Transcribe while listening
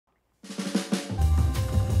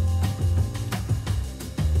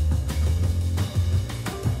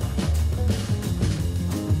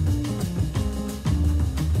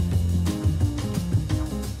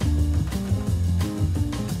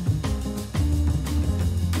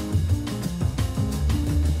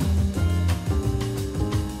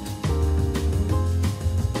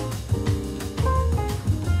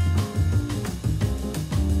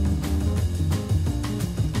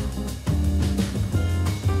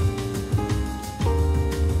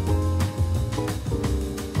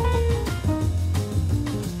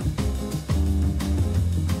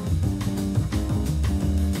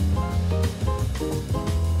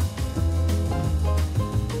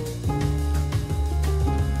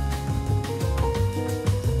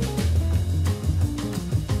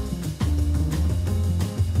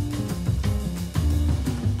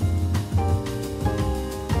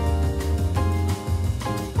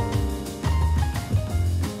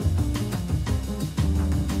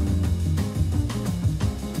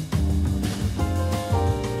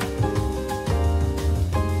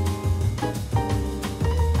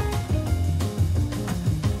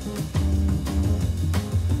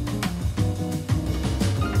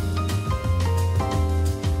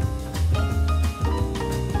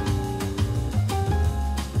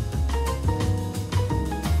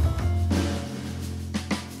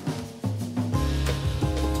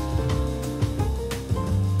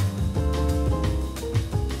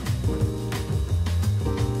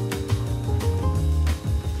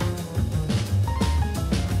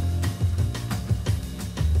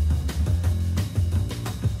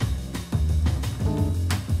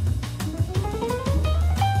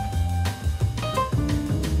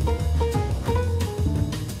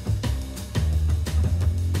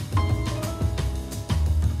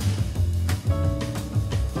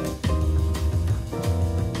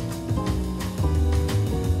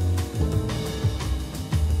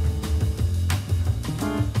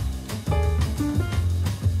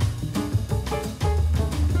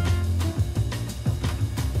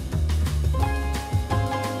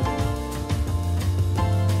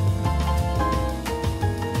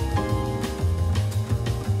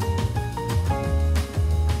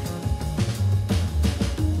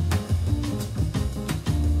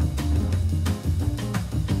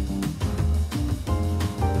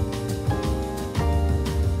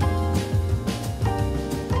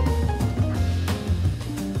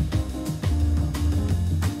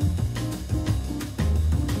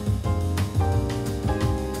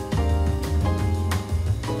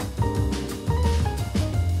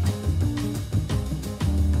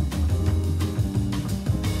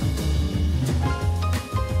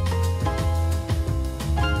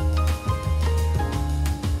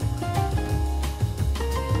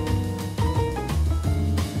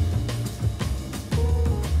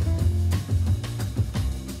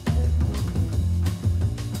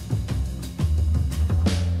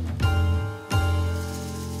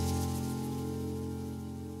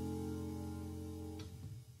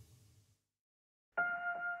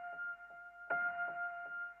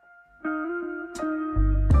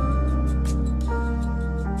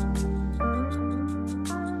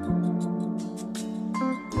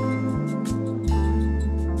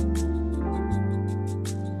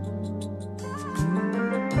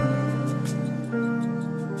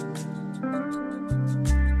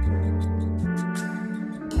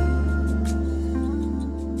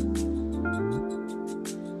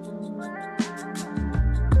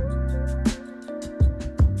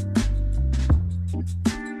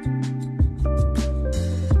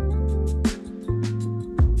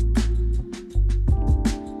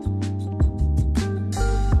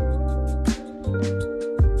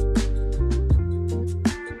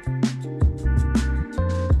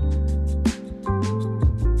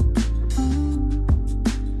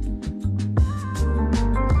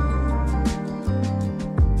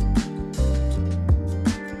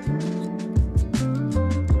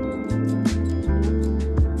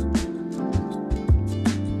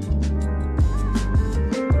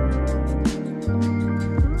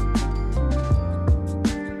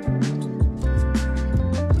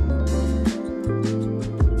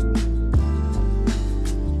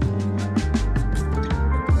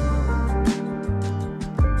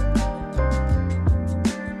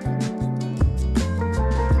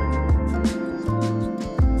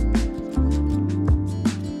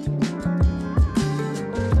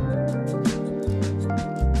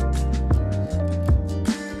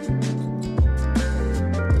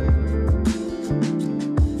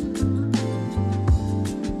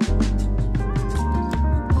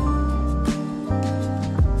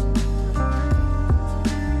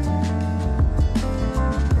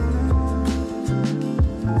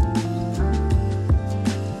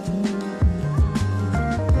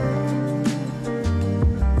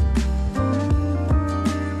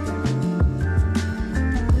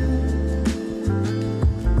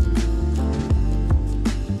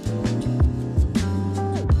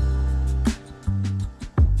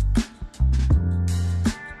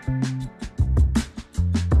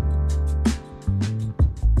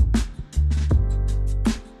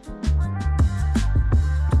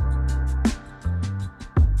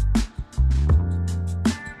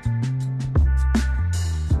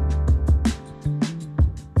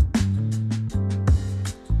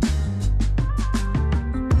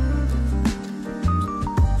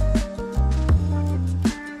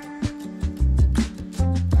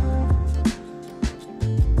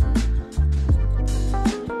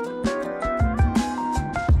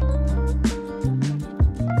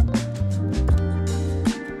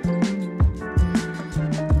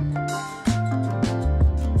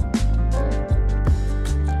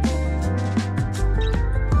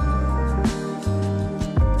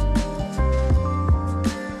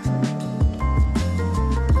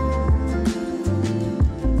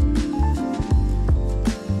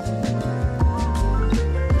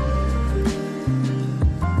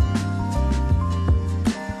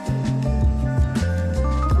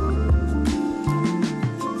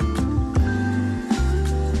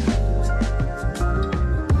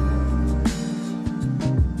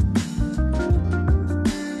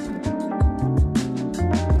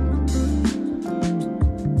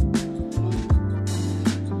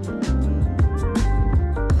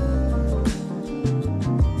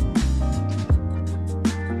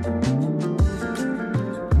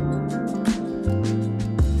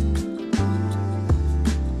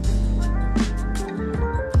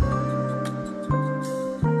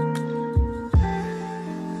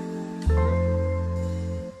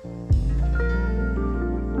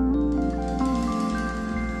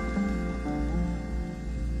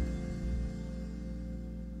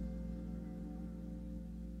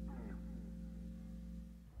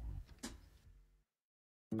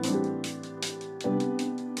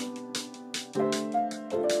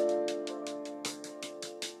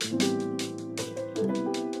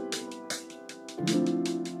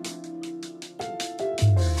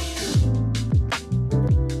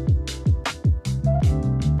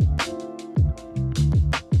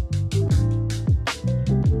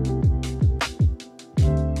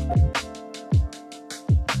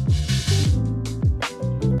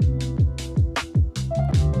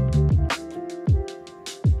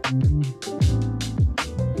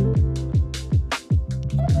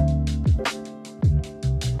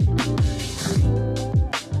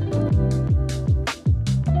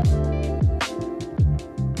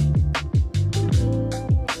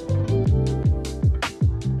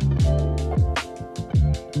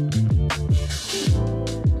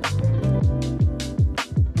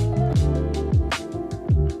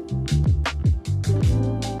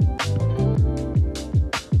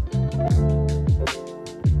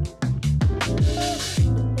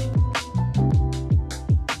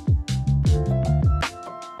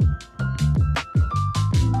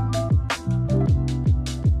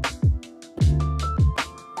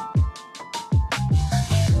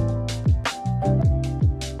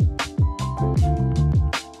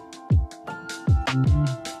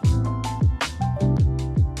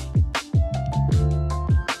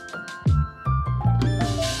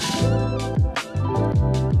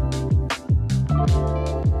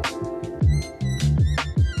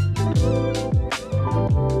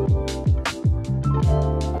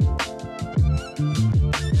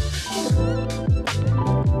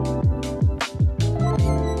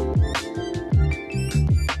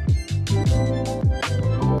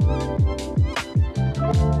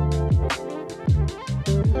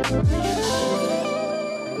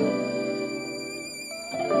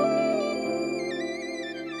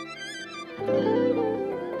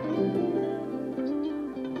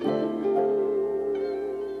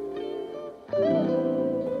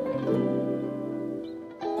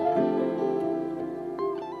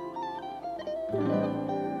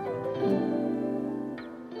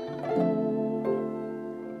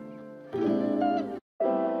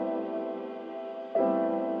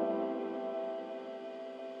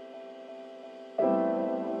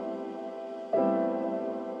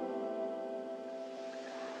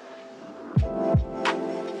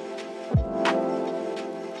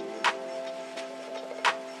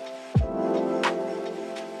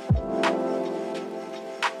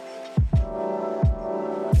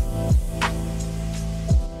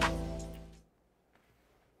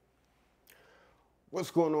What's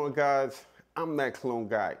going on, guys? I'm that clone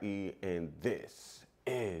guy E, and this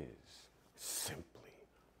is Simply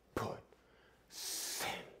Put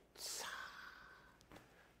Sense.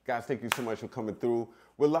 Guys, thank you so much for coming through.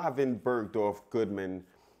 We're live in Bergdorf, Goodman,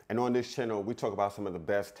 and on this channel, we talk about some of the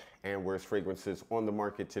best and worst fragrances on the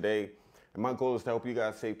market today. And my goal is to help you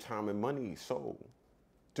guys save time and money. So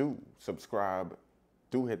do subscribe,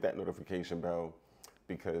 do hit that notification bell,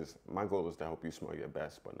 because my goal is to help you smell your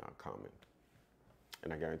best, but not common.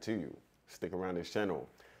 And I guarantee you, stick around this channel,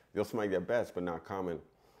 you'll smell your best, but not common.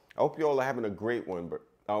 I hope you all are having a great one. But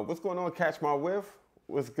what's going on? Catch my whiff?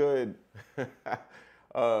 What's good?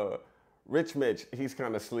 Rich Mitch, he's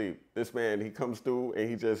kind of asleep. This man, he comes through and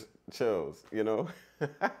he just chills, you know?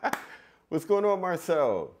 What's going on,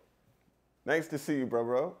 Marcel? Nice to see you,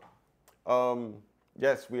 bro.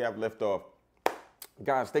 Yes, we have liftoff.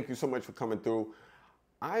 Guys, thank you so much for coming through.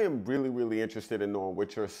 I am really interested in knowing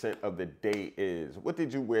what your scent of the day is. What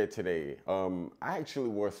did you wear today? I actually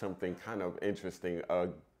wore something kind of interesting, a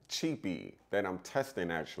cheapie that I'm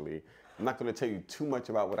testing actually. I'm not gonna tell you too much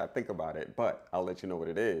about what I think about it, but I'll let you know what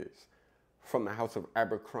it is. From the house of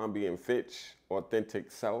Abercrombie & Fitch,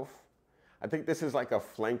 Authentic Self. I think this is like a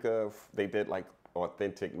flanker. They did like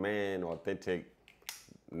Authentic Man, Authentic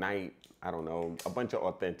Night, I don't know, a bunch of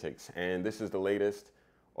authentics. And this is the latest,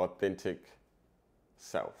 Authentic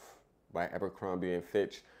Self by Abercrombie &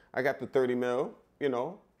 Fitch. I got the 30 mil, you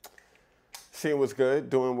know, seeing what's good,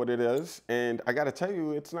 doing what it is. And I got to tell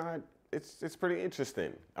you, it's pretty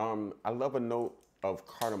interesting. I love a note of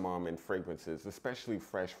cardamom in fragrances, especially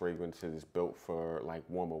fresh fragrances built for like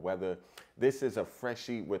warmer weather. This is a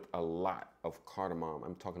freshie with a lot of cardamom.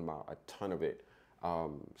 I'm talking about a ton of it.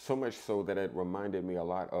 So much so that it reminded me a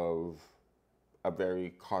lot of a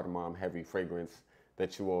very cardamom heavy fragrance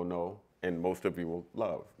that you all know and most of you will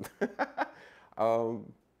love.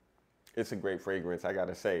 It's a great fragrance, I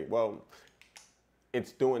gotta say. Well,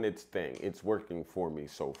 it's doing its thing. It's working for me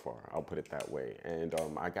so far, I'll put it that way. And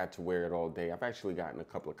I got to wear it all day. I've actually gotten a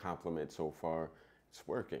couple of compliments so far. It's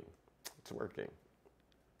working, it's working.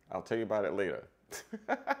 I'll tell you about it later.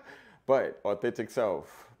 But Authentic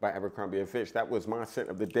Self by Abercrombie & Fitch, that was my scent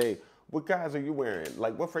of the day. What guys are you wearing?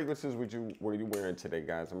 Like, what fragrances were you wearing today,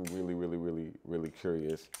 guys? I'm really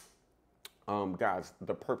curious. Guys,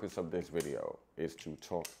 the purpose of this video is to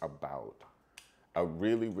talk about a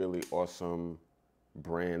really awesome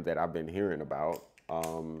brand that I've been hearing about.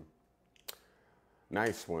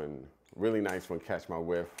 Nice one, really nice one, catch my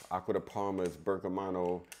whiff. Acqua de Palma's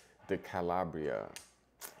Bergamano de Calabria.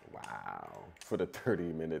 Wow, for the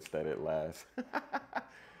 30 minutes that it lasts.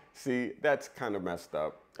 See, that's kind of messed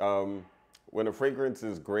up. When a fragrance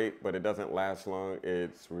is great, but it doesn't last long,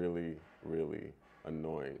 it's really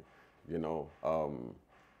annoying, you know?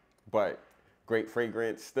 But great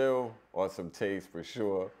fragrance still, awesome taste for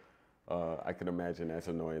sure. I can imagine that's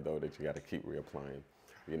annoying though, that you gotta keep reapplying,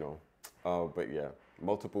 you know? But yeah,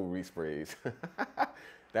 multiple resprays.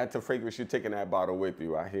 That's a fragrance you're taking that bottle with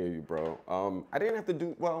you. I hear you, bro. I didn't have to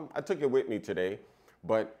do, well, I took it with me today,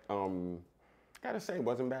 but gotta say, it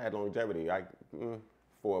wasn't bad longevity. 4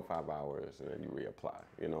 or 5 hours and then you reapply,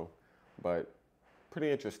 you know? But pretty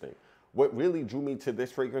interesting. What really drew me to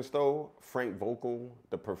this fragrance though, Frank Vogel,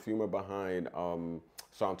 the perfumer behind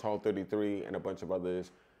Santal 33 and a bunch of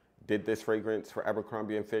others, did this fragrance for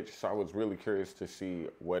Abercrombie & Fitch, so I was really curious to see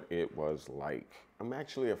what it was like. I'm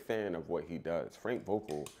actually a fan of what he does. Frank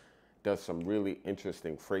Vogel does some really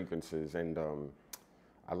interesting fragrances, and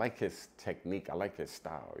I like his technique, I like his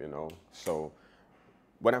style, you know? So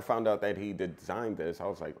when I found out that he designed this, I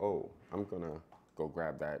was like, oh, I'm gonna go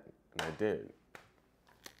grab that, and I did.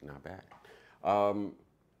 Not bad.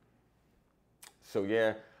 So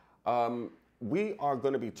yeah, we are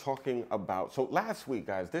going to be talking about, so last week,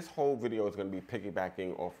 guys, this whole video is going to be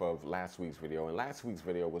piggybacking off of last week's video. And last week's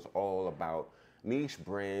video was all about niche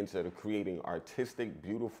brands that are creating artistic,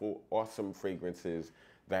 beautiful, awesome fragrances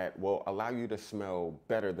that will allow you to smell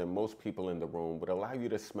better than most people in the room, but allow you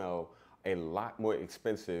to smell a lot more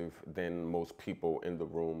expensive than most people in the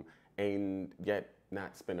room, and yet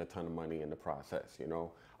not spend a ton of money in the process, you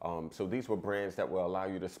know? So these were brands that will allow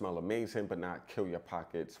you to smell amazing, but not kill your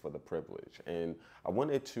pockets for the privilege. And I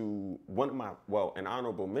wanted to, an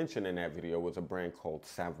honorable mention in that video was a brand called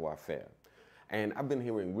Savoir Faire. And I've been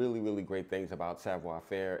hearing really great things about Savoir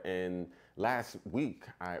Faire. And last week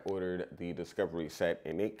I ordered the Discovery set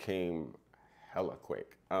and it came hella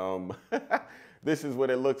quick. This is what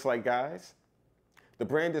it looks like, guys. The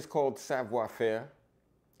brand is called Savoir Faire.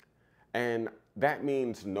 And that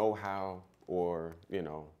means know-how, or, you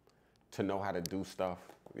know, to know how to do stuff,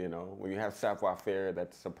 you know. When you have Savoir Faire,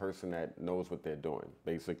 that's a person that knows what they're doing.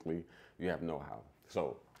 Basically, you have know-how.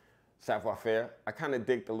 So, Savoir Faire, I kind of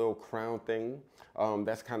dig the little crown thing.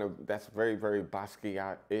 That's very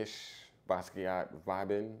Basquiat-ish, Basquiat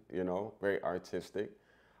vibing, you know, very artistic.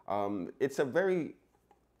 It's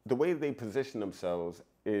the way they position themselves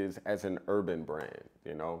is as an urban brand,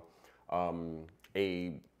 you know,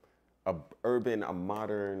 a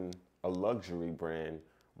modern, a luxury brand,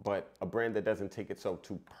 but a brand that doesn't take itself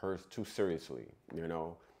too seriously, you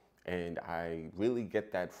know. And I really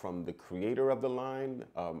get that from the creator of the line,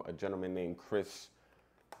 a gentleman named Chris.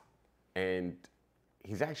 And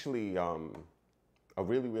he's actually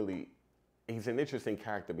he's an interesting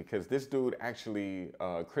character, because this dude actually,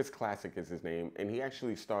 Chris Classic is his name, and he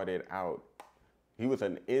actually started out, he was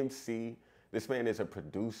an MC. This man is a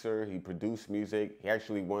producer. He produced music. He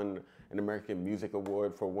actually won an American Music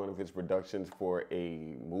Award for one of his productions for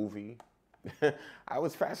a movie. I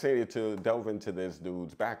was fascinated to delve into this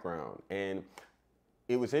dude's background. And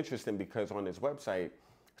it was interesting because on his website,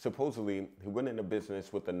 supposedly he went into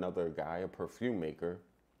business with another guy, a perfume maker.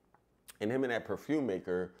 And him and that perfume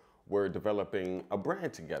maker were developing a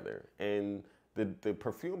brand together. And the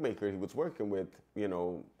perfume maker he was working with, you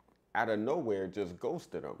know, out of nowhere just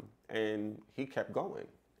ghosted him, and he kept going.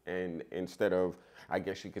 And instead of, I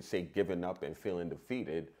guess you could say, giving up and feeling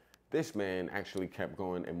defeated, this man actually kept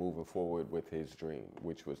going and moving forward with his dream,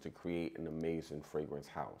 which was to create an amazing fragrance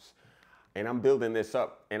house. And I'm building this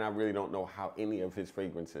up, and I really don't know how any of his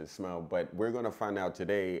fragrances smell, but we're gonna find out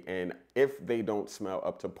today. And if they don't smell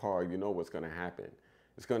up to par, you know what's gonna happen.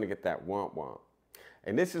 It's gonna get that womp womp.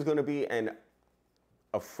 And this is gonna be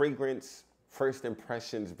a fragrance first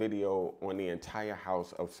impressions video on the entire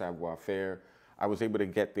house of Savoir Faire. I was able to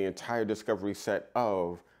get the entire Discovery set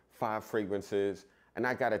of 5 fragrances, and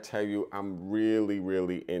I gotta tell you, I'm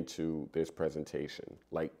really into this presentation.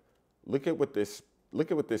 Like, look at what this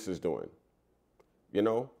is doing. You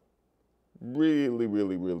know,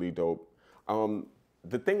 really dope.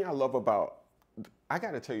 The thing I love about, I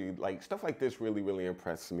gotta tell you, like, stuff like this really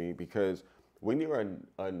impresses me, because when you're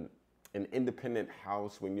an independent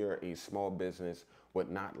house, when you're a small business, with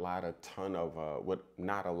not a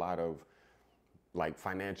lot of like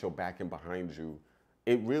financial backing behind you,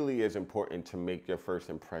 it really is important to make your first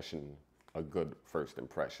impression a good first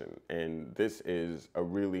impression. And this is a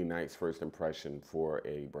really nice first impression for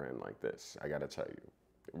a brand like this. I gotta tell you,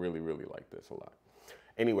 really, really like this a lot.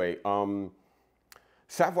 Anyway,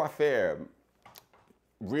 Savoir Faire,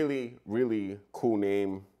 really, really cool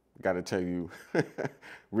name. Gotta tell you,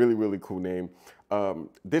 really, really cool name.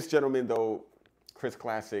 This gentleman though, Chris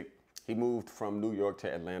Classic, he moved from New York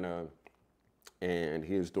to Atlanta, and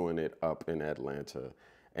he is doing it up in Atlanta.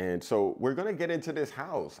 And so we're gonna get into this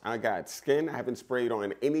house. I got skin. I haven't sprayed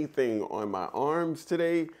on anything on my arms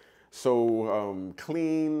today. So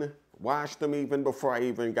clean, washed them even before I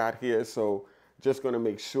even got here. So just gonna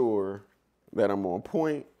make sure that I'm on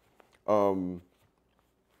point. I'm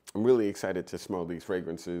really excited to smell these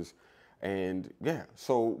fragrances. And yeah,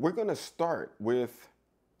 so we're gonna start with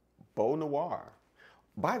Beau Noir.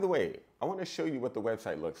 By the way, I wanna show you what the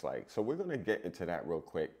website looks like. So we're gonna get into that real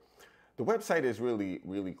quick. The website is really,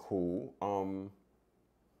 really cool.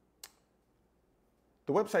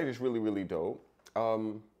 The website is really, really dope.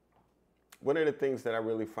 One of the things that I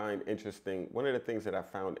really find interesting, one of the things that I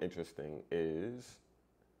found interesting is,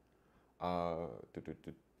 one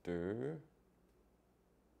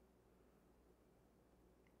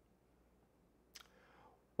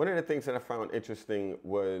of the things that I found interesting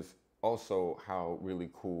was also how really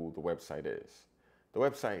cool the website is. The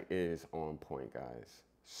website is on point, guys.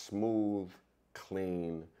 Smooth,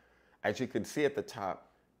 clean. As you can see at the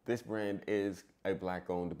top, this brand is a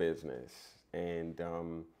Black-owned business. And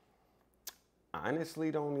I honestly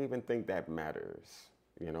don't even think that matters,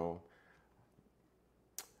 you know?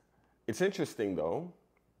 It's interesting though,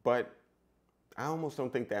 but I almost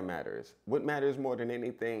don't think that matters. What matters more than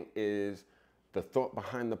anything is the thought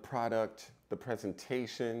behind the product, the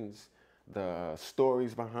presentations, the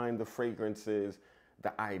stories behind the fragrances,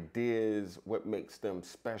 the ideas, what makes them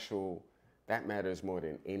special. That matters more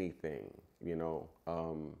than anything, you know.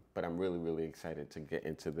 But I'm really, really excited to get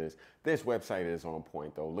into this. This website is on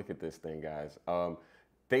point though. Look at this thing, guys.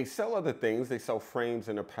 They sell other things. They sell frames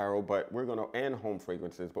and apparel, and home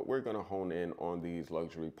fragrances, but we're gonna hone in on these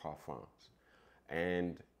luxury parfums.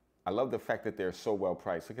 And I love the fact that they're so well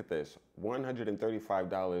priced. Look at this,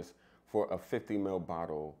 $135 for a 50 ml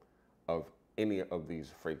bottle of any of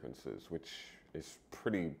these fragrances, which is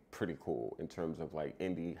pretty cool in terms of like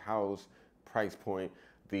indie house price point.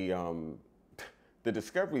 The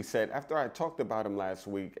Discovery set, after I talked about them last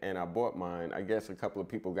week and I bought mine, I guess a couple of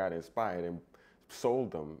people got inspired and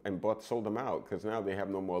sold them sold them out because now they have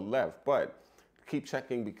no more left. But keep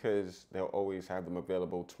checking because they'll always have them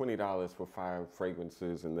available. $20 for 5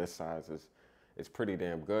 fragrances in this size is pretty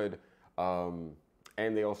damn good. And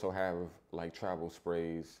they also have like travel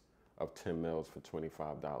sprays of 10 mils for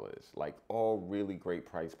 $25. Like all really great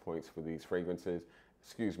price points for these fragrances.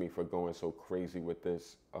 Excuse me for going so crazy with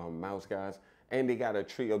this mouse, guys. And they got a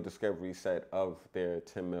trio Discovery set of their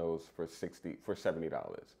 10 mils for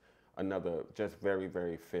 $70. Another just very,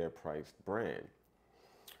 very fair priced brand.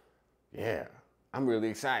 Yeah, I'm really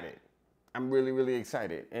excited. I'm really, really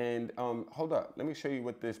excited. And hold up, let me show you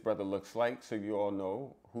what this brother looks like so you all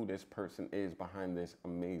know who this person is behind this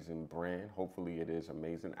amazing brand. Hopefully it is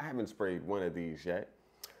amazing. I haven't sprayed one of these yet.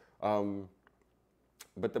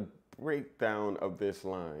 But the breakdown of this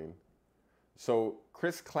line. So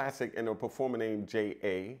Chris Classic and a performer named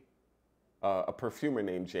J.A., a perfumer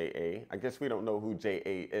named J.A. I guess we don't know who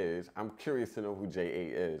J.A. is. I'm curious to know who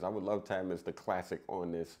J.A. is. I would love to have Mr. Classic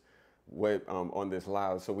on this on this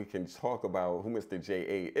live so we can talk about who Mr.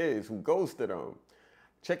 J.A. is, who ghosted him.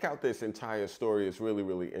 Check out this entire story. It's really,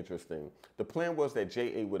 really interesting. The plan was that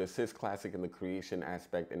J.A. would assist Classic in the creation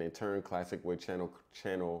aspect, and in turn, Classic would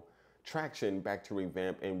channel traction back to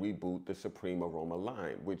revamp and reboot the Supreme Aroma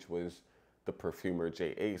line, which was the perfumer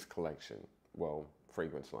J.A.'s collection, well,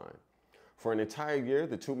 fragrance line. For an entire year,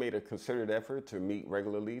 the two made a concerted effort to meet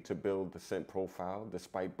regularly to build the scent profile,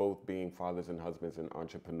 despite both being fathers and husbands and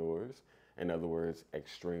entrepreneurs. In other words,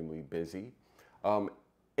 extremely busy.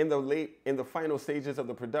 In the final stages of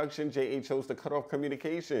the production, J.A. chose to cut off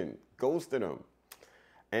communication, ghosted him.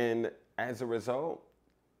 And as a result,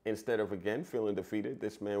 instead of again feeling defeated,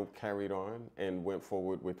 this man carried on and went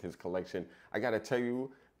forward with his collection. I gotta tell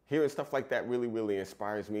you, hearing stuff like that really, really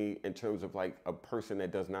inspires me in terms of like a person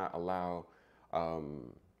that does not allow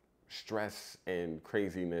stress and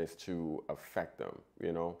craziness to affect them,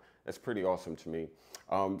 you know? That's pretty awesome to me.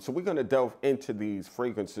 So we're gonna delve into these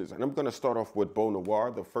fragrances, and I'm gonna start off with Beau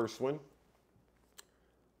Noir, the first one.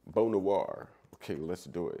 Beau Noir. Okay, let's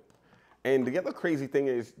do it. And the other crazy thing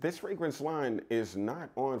is this fragrance line is not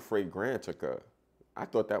on Fragrantica. I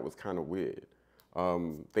thought that was kind of weird.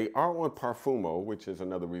 They are on Parfumo, which is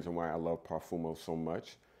another reason why I love Parfumo so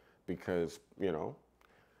much, because, you know,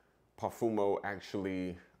 Parfumo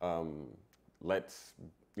actually lets,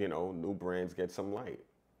 you know, new brands get some light.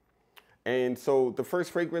 And so the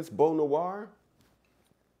first fragrance, Beau Noir.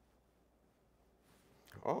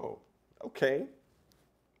 Oh, okay.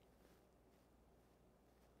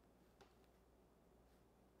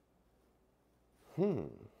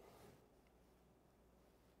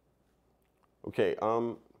 Okay,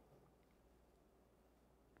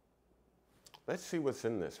 let's see what's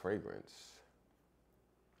in this fragrance.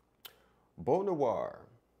 Beau Noir.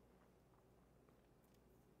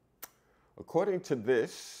 According to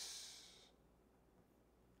this,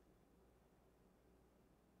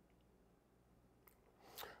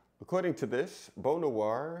 Beau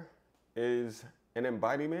Noir is an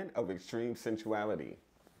embodiment of extreme sensuality.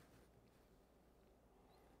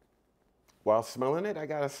 While smelling it, I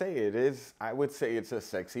gotta say it is, I would say it's a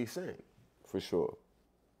sexy scent, for sure.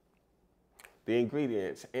 The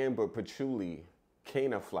ingredients, amber, patchouli,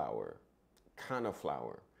 canna flower,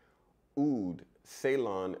 oud,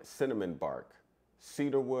 Ceylon cinnamon bark,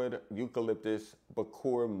 cedarwood, eucalyptus,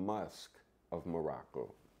 Bakur musk of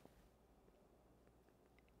Morocco.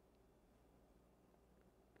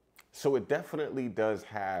 So it definitely does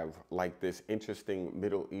have like this interesting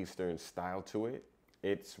Middle Eastern style to it.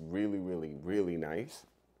 It's really, really, really nice.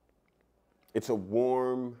 It's a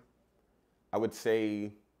warm, I would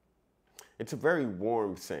say, it's a very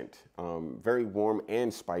warm scent, very warm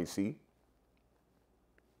and spicy.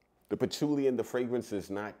 The patchouli in the fragrance is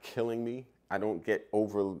not killing me. I don't get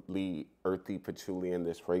overly earthy patchouli in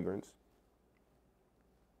this fragrance.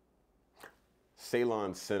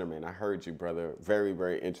 Ceylon cinnamon, I heard you, brother. Very,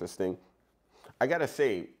 very interesting. I gotta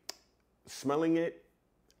say, smelling it,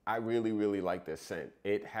 I really, really like this scent.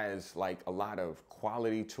 It has like a lot of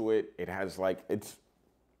quality to it. It has like, it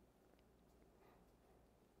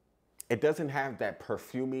doesn't have that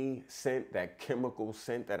perfumey scent, that chemical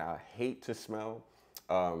scent that I hate to smell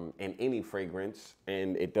in any fragrance,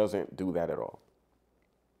 and it doesn't do that at all.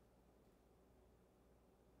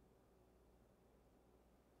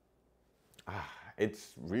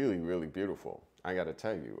 It's really, really beautiful. I gotta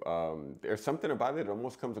tell you, there's something about it that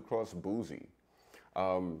almost comes across boozy.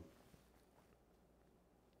 Um,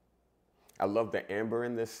 I love the amber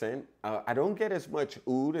in this scent. I don't get as much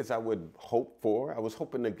oud as I would hope for. I was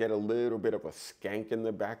hoping to get a little bit of a skank in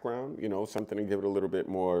the background, you know, something to give it a little bit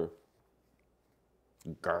more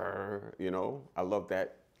grr, you know. I love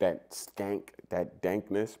that skank, that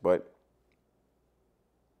dankness, but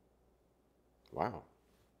wow.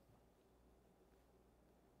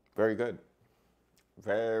 Very good.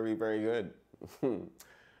 Very, very good.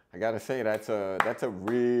 I gotta say that's a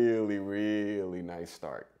really, really nice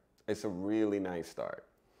start. It's a really nice start.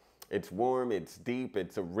 It's warm, it's deep,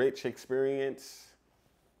 it's a rich experience.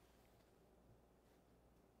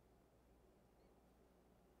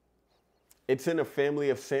 It's in a family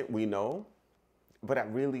of scent we know, but I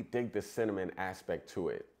really dig the cinnamon aspect to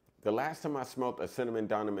it. The last time I smelled a cinnamon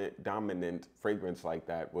dominant fragrance like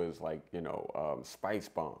that was like, you know, Spice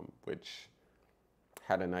Bomb, which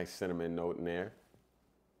had a nice cinnamon note in there.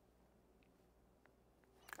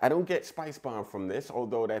 I don't get Spice Bomb from this,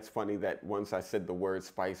 although that's funny that once I said the word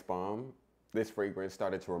Spice Bomb, this fragrance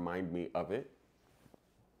started to remind me of it.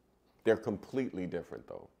 They're completely different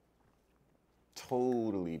though.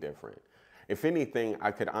 Totally different. If anything, I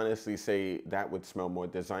could honestly say that would smell more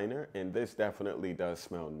designer, and this definitely does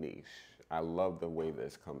smell niche. I love the way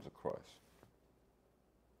this comes across.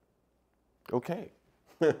 Okay.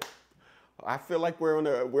 I feel like we're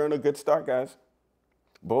on a good start, guys.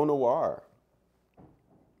 Beau Noir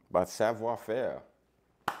by Savoir Faire.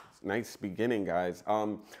 Nice beginning, guys.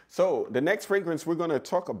 So the next fragrance we're going to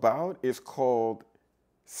talk about is called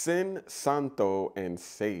Sin Santo and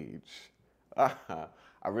Sage.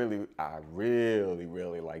 I really,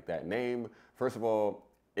 really like that name. First of all,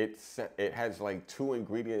 it has like two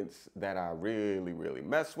ingredients that I really, really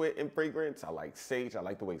mess with in fragrance. I like sage. I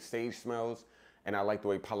like the way sage smells, and I like the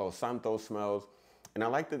way Palo Santo smells. And I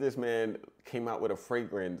like that this man came out with a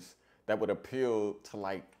fragrance that would appeal to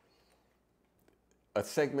like a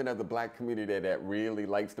segment of the black community that really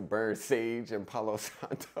likes to burn sage and Palo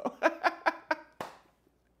Santo.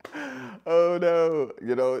 Oh no,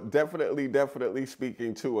 you know, definitely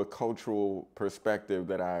speaking to a cultural perspective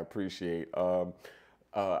that I appreciate.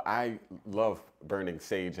 I love burning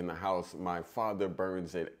sage in the house. My father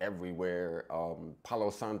burns it everywhere.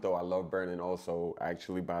 Palo Santo, I love burning also,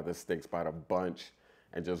 actually by the sticks, by the bunch,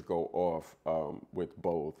 and just go off with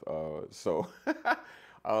both. So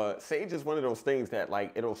Sage is one of those things that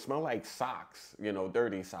like it'll smell like socks, you know,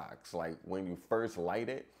 dirty socks, like when you first light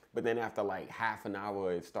it. But then after like half an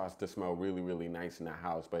hour, it starts to smell really, really nice in the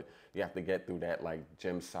house. But you have to get through that like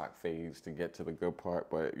gym sock phase to get to the good part.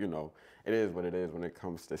 But you know, it is what it is when it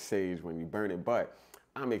comes to sage when you burn it. But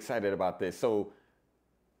I'm excited about this. So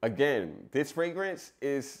again, this fragrance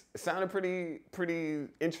is sounding pretty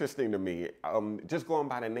interesting to me. Just going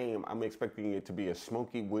by the name, I'm expecting it to be a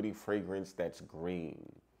smoky, woody fragrance that's green.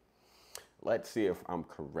 Let's see if I'm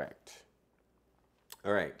correct.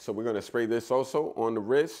 All right, so we're gonna spray this also on the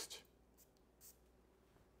wrist.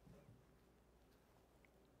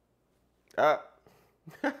 Ah,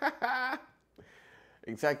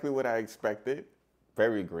 exactly what I expected.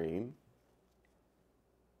 Very green.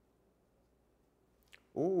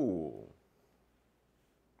 Ooh,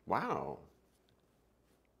 wow.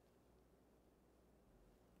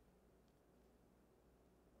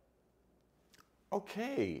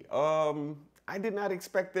 Okay, I did not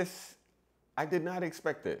expect this. I did not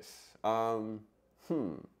expect this.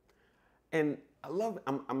 Hmm. And I love,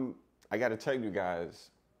 I gotta tell you guys,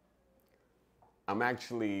 I'm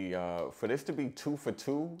actually, for this to be 2 for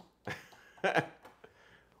 2,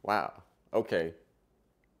 wow, okay.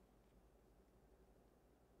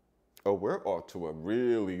 Oh, we're off to a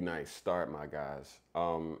really nice start, my guys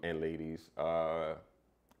and ladies.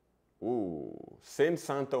 Ooh, Sin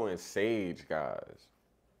Santo and Sage, guys.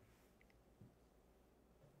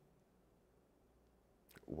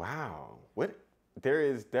 Wow, what? There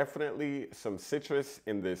is definitely some citrus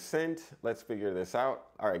in this scent. Let's figure this out.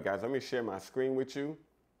 All right, guys, let me share my screen with you.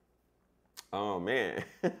 Oh man.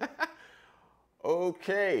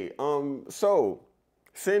 Okay, so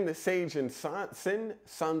Sin, Sage, and Sin,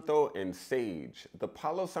 Santo, and Sage. The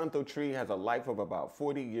Palo Santo tree has a life of about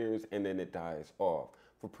 40 years and then it dies off.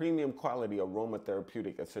 For premium quality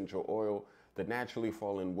aromatherapeutic essential oil, the naturally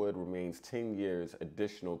fallen wood remains 10 years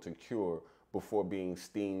additional to cure before being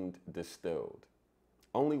steamed distilled.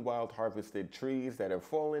 Only wild harvested trees that have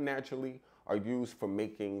fallen naturally are used for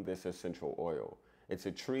making this essential oil. It's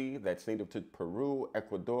a tree that's native to Peru,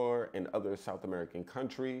 Ecuador, and other South American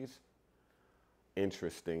countries.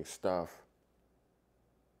 Interesting stuff.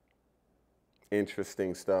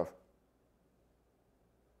 Interesting stuff.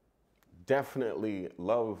 Definitely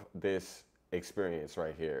love this experience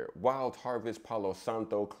right here. Wild Harvest, Palo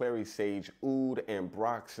Santo, Clary Sage, Oud,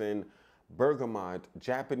 Ambroxan, Bergamot,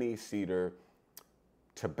 Japanese cedar,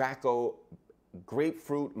 tobacco,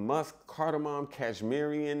 grapefruit, musk, cardamom,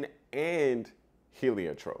 cashmerian, and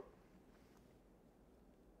heliotrope.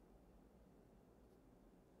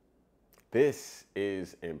 This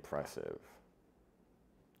is impressive.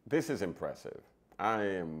 This is impressive. I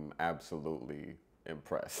am absolutely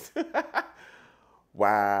impressed.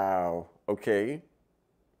 Wow. Okay.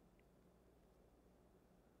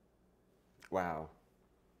 Wow.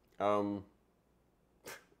 Um,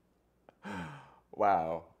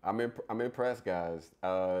 wow. I'm impressed, guys.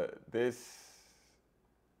 This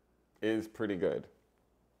is pretty good.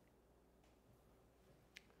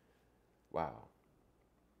 Wow.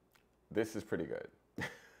 This is pretty good.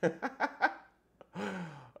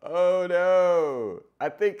 Oh no. I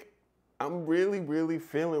think I'm really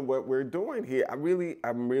feeling what we're doing here. I'm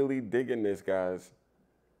really digging this, guys.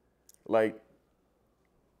 Like,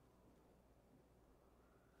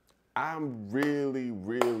 I'm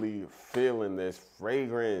really feeling this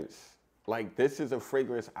fragrance. Like, this is a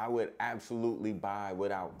fragrance I would absolutely buy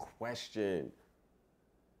without question.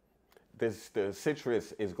 The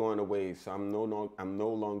citrus is going away, so I'm no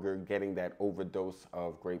longer getting that overdose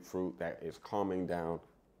of grapefruit that is calming down.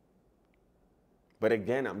 But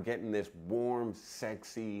again, I'm getting this warm,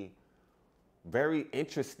 sexy, very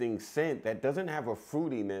interesting scent that doesn't have a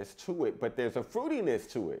fruitiness to it, but there's a fruitiness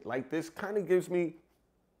to it. Like, this kind of gives me,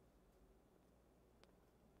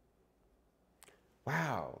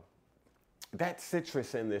 wow, that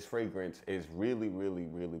citrus in this fragrance is really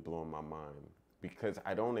blowing my mind because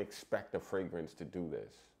I don't expect a fragrance to do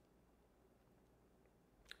this.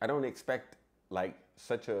 I don't expect like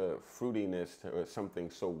such a fruitiness to something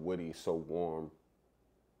so woody, so warm.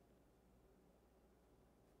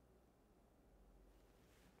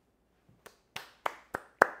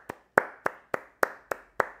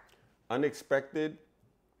 Unexpected,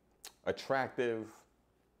 attractive,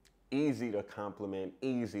 easy to compliment,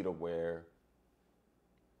 easy to wear.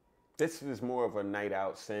 This is more of a night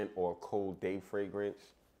out scent or a cold day fragrance.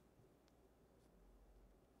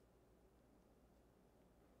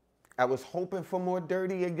 I was hoping for more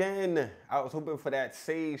dirty again. I was hoping for that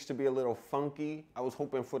sage to be a little funky. I was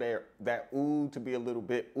hoping for that oud to be a little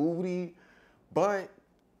bit oudy. But,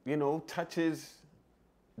 you know, touches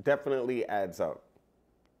definitely adds up.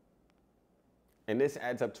 And this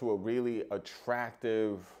adds up to a really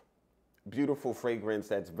attractive, beautiful fragrance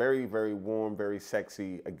that's very, very warm, very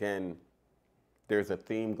sexy. Again, there's a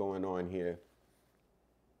theme going on here.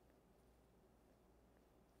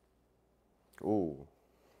 Ooh.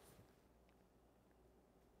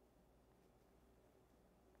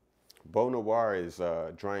 Beau Noir is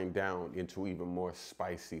drying down into even more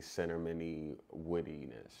spicy, cinnamony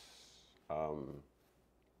woodiness.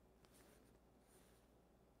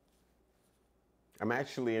 I'm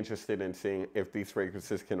actually interested in seeing if these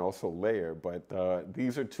fragrances can also layer, but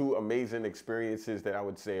these are two amazing experiences that I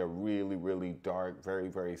would say are really, really dark, very,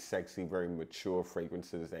 very sexy, very mature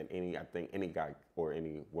fragrances that I think any guy or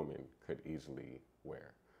any woman could easily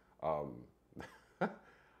wear.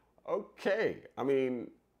 Okay, I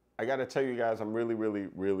mean, I gotta tell you guys, I'm really, really,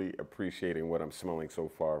 really appreciating what I'm smelling so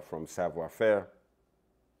far from Savoir Faire.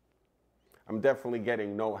 I'm definitely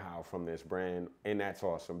getting know-how from this brand, and that's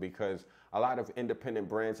awesome because a lot of independent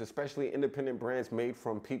brands, especially independent brands made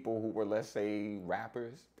from people who were, let's say,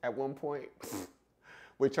 rappers at one point,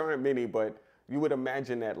 which aren't many, but you would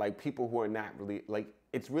imagine that like people who are not really, like,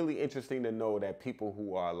 it's really interesting to know that people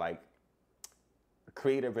who are like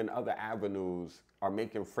creative in other avenues are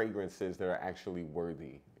making fragrances that are actually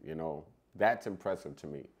worthy, you know? That's impressive to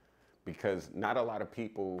me because not a lot of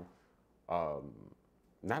people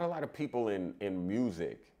in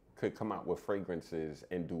music could come out with fragrances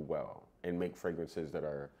and do well and make fragrances that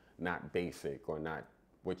are not basic or not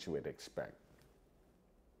what you would expect.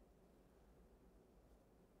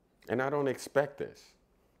 And I don't expect this.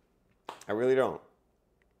 I really don't.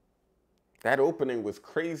 That opening was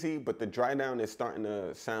crazy, but the dry down is starting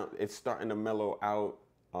to mellow out.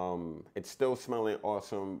 It's still smelling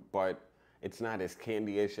awesome, but it's not as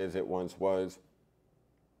candy-ish as it once was.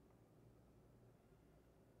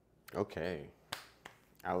 Okay.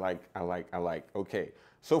 I like. Okay.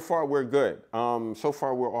 So far, we're good. So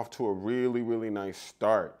far, we're off to a really, really nice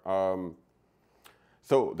start.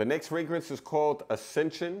 So the next fragrance is called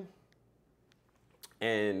Ascension.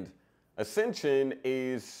 And Ascension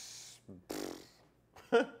is...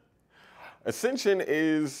 Ascension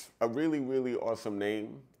is a really, really awesome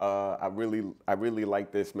name. I really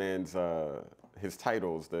like this man's, his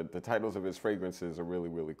titles. The titles of his fragrances are really,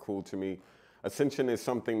 really cool to me. Ascension is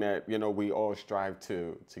something that, you know, we all strive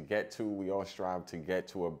to get to. We all strive to get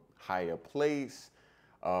to a higher place.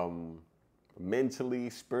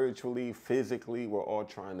 Mentally, spiritually, physically, we're all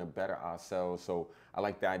trying to better ourselves. So I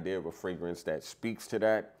like the idea of a fragrance that speaks to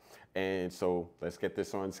that. And so let's get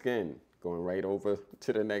this on skin. Going right over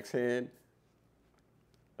to the next hand.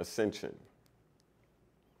 Ascension.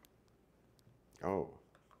 Oh.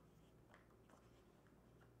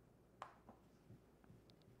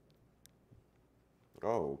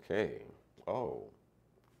 Oh, okay. Oh.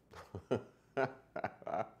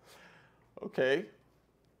 Okay.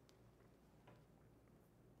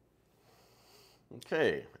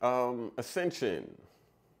 Okay. Ascension.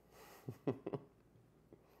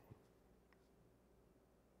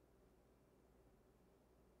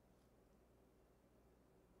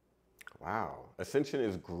 Wow. Ascension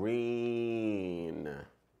is green.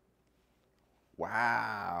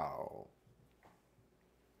 Wow.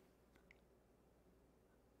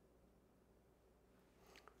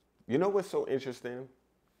 You know what's so interesting?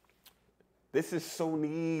 This is so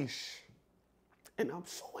niche. And I'm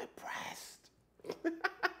so impressed.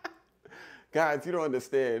 Guys, you don't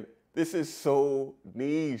understand. This is so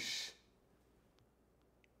niche.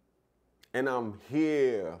 And I'm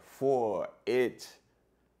here for it.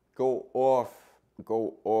 Go off,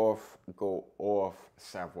 go off, go off,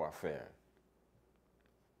 Savoir Faire.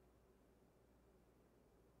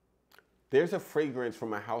 There's a fragrance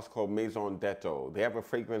from a house called Maison Detto. They have a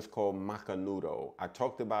fragrance called Macanudo. I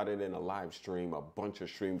talked about it in a live stream a bunch of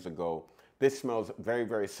streams ago. This smells very,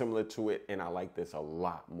 very similar to it, and I like this a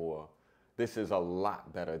lot more. This is a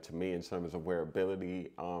lot better to me in terms of wearability,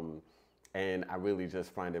 and I really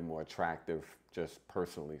just find it more attractive, just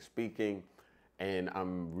personally speaking. And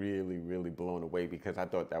I'm really, really blown away because I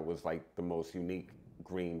thought that was like the most unique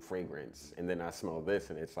green fragrance. And then I smell this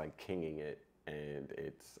and it's like kinging it, and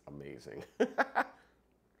it's amazing.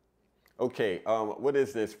 Okay, what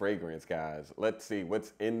is this fragrance, guys? Let's see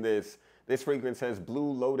what's in this. This fragrance has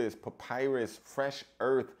blue lotus, papyrus, fresh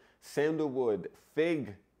earth, sandalwood,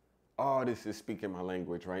 fig. Oh, this is speaking my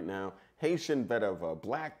language right now. Haitian vetiver,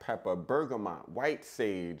 black pepper, bergamot, white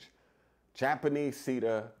sage, Japanese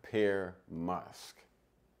cedar, pear, musk.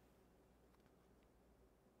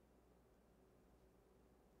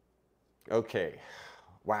 Okay,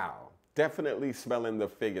 wow. Definitely smelling the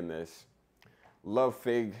fig in this. Love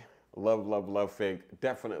fig, love, love, love fig.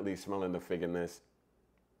 Definitely smelling the fig in this.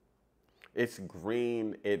 It's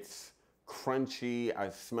green, it's crunchy. I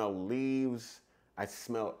smell leaves. I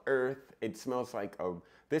smell earth. It smells like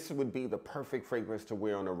this would be the perfect fragrance to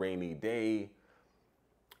wear on a rainy day.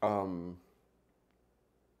 Oh,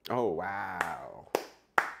 wow.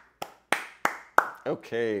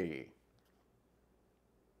 Okay.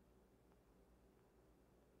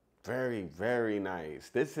 Very, very nice.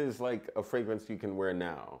 This is like a fragrance you can wear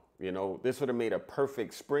now. You know, this would have made a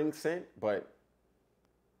perfect spring scent,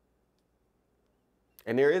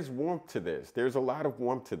 and there is warmth to this. There's a lot of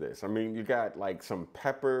warmth to this. I mean, you got like some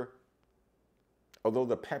pepper. Although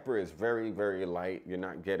the pepper is very, very light, you're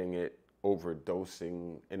not getting it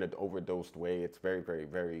overdosing in an overdosed way. It's very, very,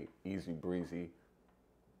 very easy breezy.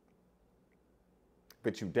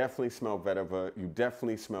 But you definitely smell vetiver. You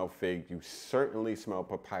definitely smell fig. You certainly smell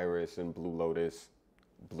papyrus and blue lotus.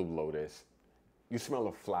 Blue lotus. You smell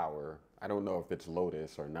a flower. I don't know if it's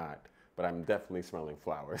lotus or not, but I'm definitely smelling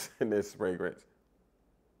flowers in this fragrance.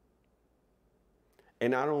 And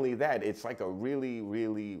not only that, it's like a really,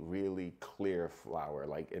 really, really clear flower.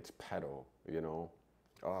 Like it's petal, you know?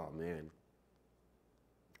 Oh, man.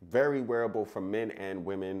 Very wearable for men and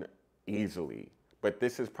women easily. But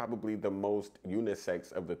this is probably the most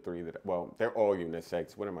unisex of the three that, well, they're all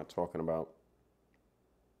unisex. What am I talking about?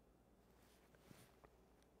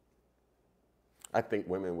 I think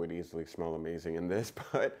women would easily smell amazing in this,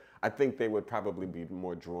 but I think they would probably be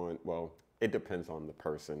more drawn. Well, it depends on the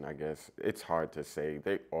person, I guess. It's hard to say.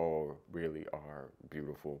 They all really are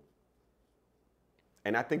beautiful.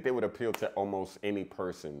 And I think they would appeal to almost any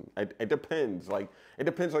person. It depends. Like, it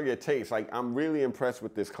depends on your taste. Like, I'm really impressed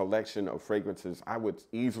with this collection of fragrances. I would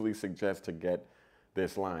easily suggest to get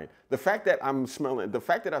this line. The fact that I've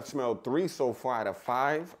smelled 3 so far out of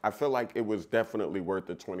 5, I feel like it was definitely worth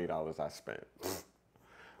the $20 I spent.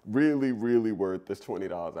 Really, really worth this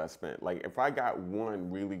 $20 I spent. Like, if I got one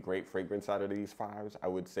really great fragrance out of these 5s, I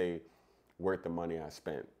would say worth the money I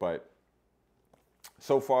spent. But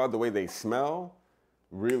so far, the way they smell,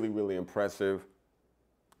 really, really impressive,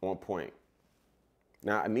 on point.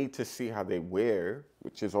 Now, I need to see how they wear,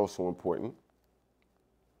 which is also important.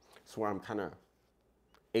 That's why I'm kind of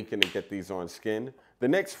aching to get these on skin. The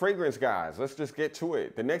next fragrance, guys, let's just get to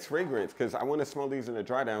it. The next fragrance, because I want to smell these in the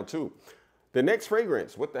dry down too. The next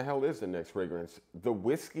fragrance, what the hell is the next fragrance? The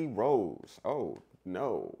Whiskey Rose. Oh,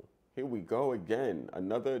 no. Here we go again.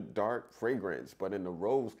 Another dark fragrance, but in the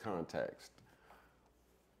rose context.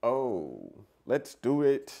 Oh, let's do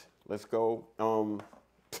it. Let's go.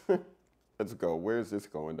 Let's go. Where is this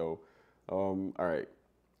going, though? All right.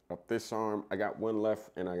 Up this arm. I got one left,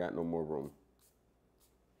 and I got no more room.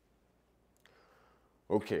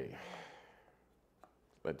 Okay.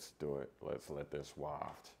 Let's do it. Let's let this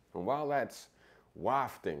waft. And while that's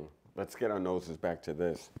wafting, let's get our noses back to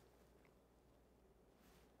this.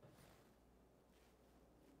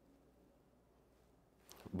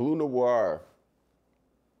 Blue Noir.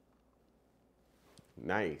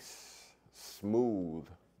 Nice, smooth,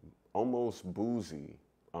 almost boozy,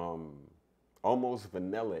 almost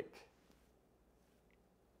vanillic.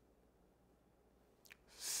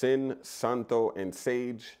 Sin, Santo, and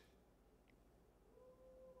Sage.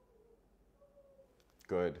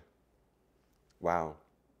 Good. Wow.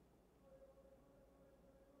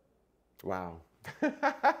 Wow.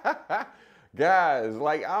 Guys,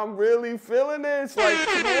 like, I'm really feeling this. Like,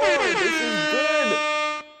 come on, this is good.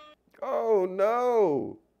 Oh,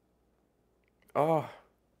 no. Oh.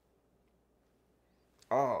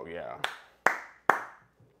 Oh, yeah.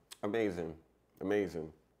 Amazing.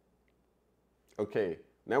 Amazing. Okay,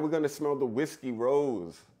 now we're going to smell the Whiskey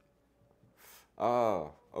Rose.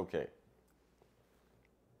 Oh, okay.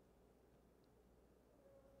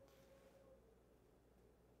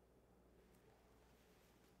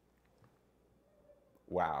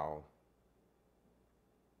 Wow.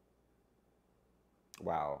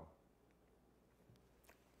 Wow.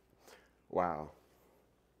 Wow.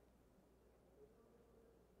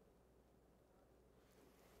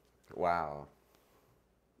 Wow.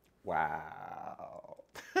 Wow.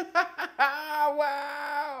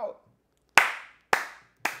 Wow.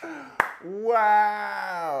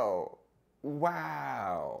 Wow.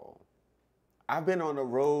 Wow. I've been on a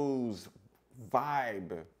rose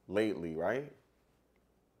vibe lately, right?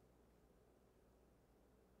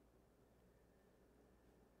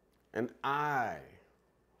 And I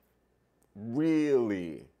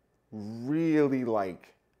really, really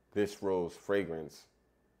like this rose fragrance.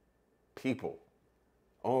 People.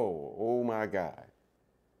 Oh my God.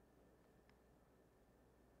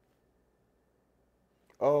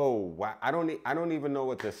 Oh, wow. I don't even know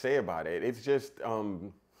what to say about it. It's just,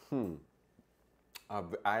 I'm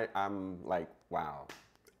like, wow.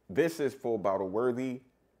 This is full bottle worthy.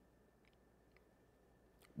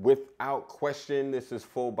 Without question, this is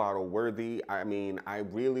full bottle worthy. I mean, I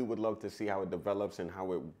really would love to see how it develops and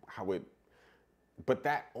how it, but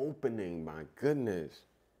that opening, my goodness.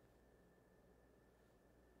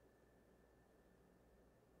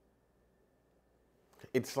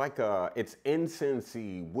 It's like it's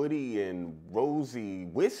incensey, woody, and rosy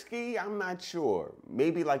whiskey. I'm not sure.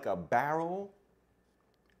 Maybe like a barrel.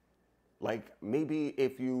 Like maybe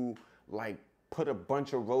if you like put a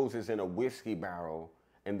bunch of roses in a whiskey barrel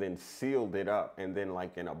and then sealed it up, and then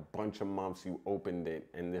like in a bunch of months you opened it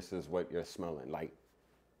and this is what you're smelling like.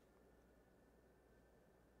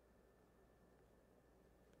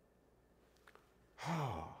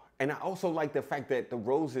 And I also like the fact that the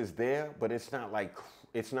rose is there, but it's not like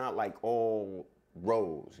all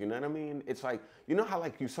rose. You know what I mean? It's like, you know how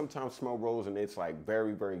like you sometimes smell rose and it's like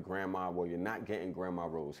very, very grandma. Well, you're not getting grandma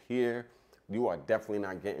rose here. You are definitely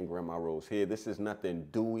not getting grandma rose here. This is nothing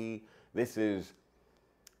dewy. This is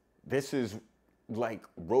like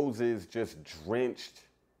roses just drenched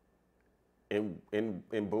in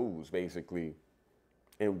booze, basically,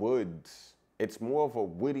 in woods. It's more of a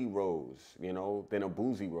woody rose, you know, than a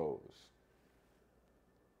boozy rose.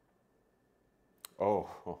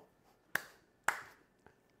 Oh,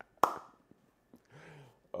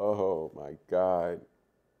 oh my God.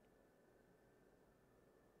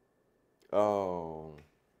 Oh,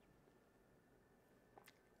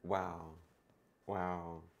 wow,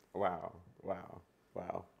 wow, wow, wow,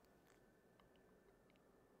 wow.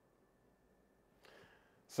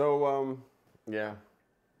 So, yeah,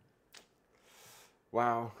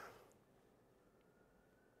 wow.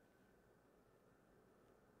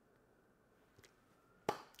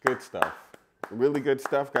 Good stuff. Really good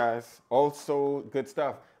stuff, guys. Also good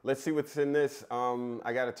stuff. Let's see what's in this.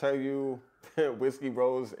 I gotta tell you, Whiskey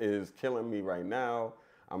Rose is killing me right now.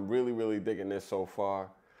 I'm really, really digging this so far.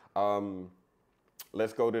 Um,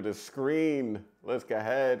 let's go to the screen. Let's go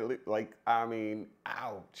ahead. Like, I mean,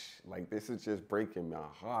 ouch. Like, this is just breaking my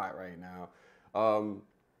heart right now. Um,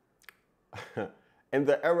 in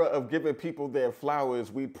the era of giving people their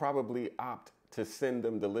flowers, we'd probably opt to send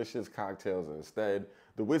them delicious cocktails instead.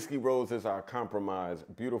 The Whiskey Rose is our compromise.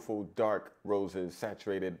 Beautiful dark roses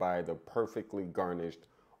saturated by the perfectly garnished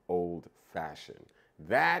old fashioned.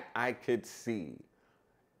 That I could see.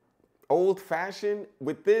 Old fashioned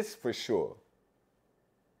with this for sure.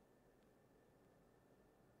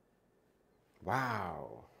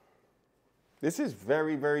 Wow. This is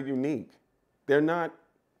very, very unique.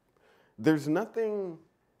 There's nothing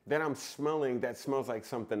that I'm smelling that smells like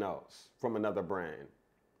something else from another brand.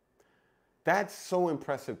 That's so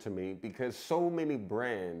impressive to me because so many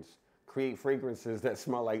brands create fragrances that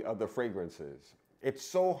smell like other fragrances. It's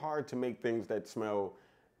so hard to make things that smell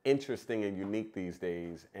interesting and unique these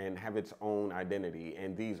days and have its own identity.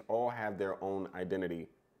 And these all have their own identity.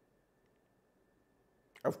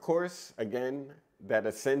 Of course, again, that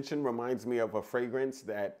Ascension reminds me of a fragrance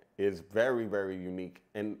that is very, very unique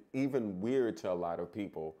and even weird to a lot of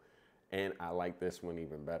people. And I like this one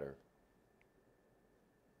even better.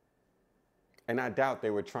 And I doubt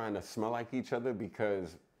they were trying to smell like each other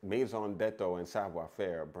because Maison Detto and Savoir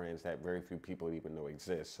Faire are brands that very few people even know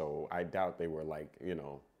exist. So I doubt they were like, you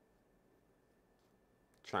know,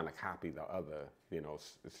 trying to copy the other. You know,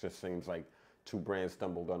 it just seems like two brands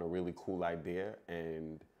stumbled on a really cool idea,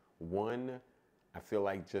 and one, I feel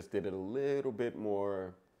like just did it a little bit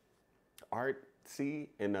more artsy,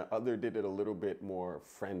 and the other did it a little bit more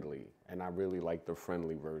friendly. And I really like the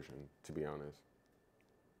friendly version, to be honest.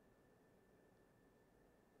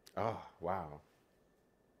 Oh, wow.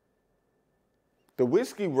 The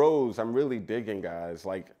Whiskey Rose, I'm really digging, guys.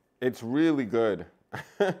 Like, it's really good.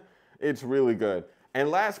 It's really good. And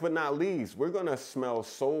last but not least, we're gonna smell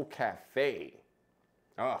Soul Cafe.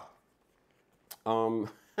 Oh, um,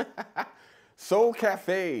 Soul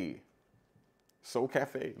Cafe. Soul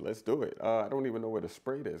Cafe, let's do it. I don't even know where the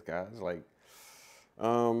spray is, guys. Like,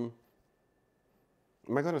 am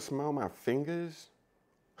I gonna smell my fingers?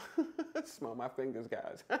 Smell my fingers,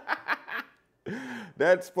 guys.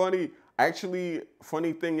 That's funny. Actually,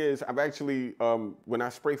 funny thing is, I've actually, when I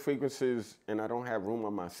spray fragrances and I don't have room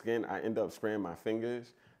on my skin, I end up spraying my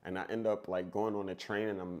fingers, and I end up like going on a train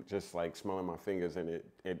and I'm just like smelling my fingers, and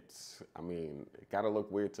it's, I mean, it gotta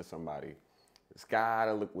look weird to somebody. It's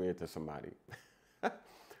gotta look weird to somebody.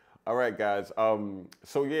 All right, guys.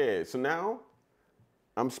 So yeah, so now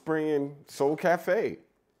I'm spraying Soul Cafe.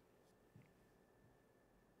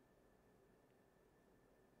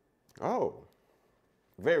 Oh,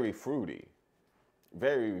 very fruity.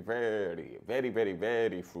 Very, very, very, very,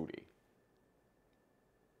 very fruity.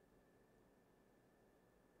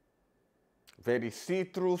 Very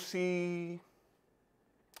citrusy,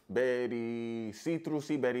 very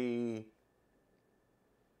citrusy,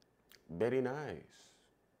 very nice.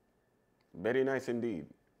 Very nice indeed.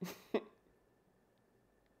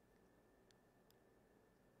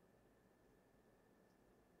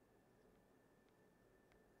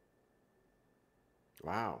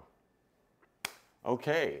 Wow.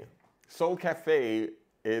 Okay. Soul Cafe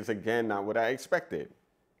is again not what I expected.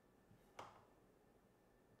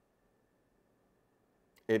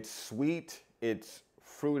 It's sweet, it's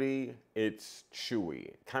fruity, it's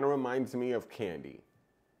chewy. Kind of reminds me of candy.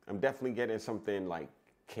 I'm definitely getting something like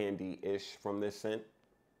candy-ish from this scent.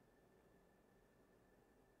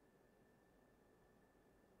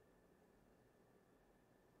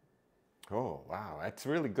 Oh, wow, that's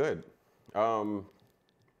really good. Um,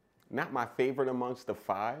 Not my favorite amongst the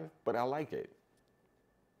five, but I like it.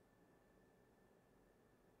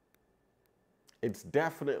 It's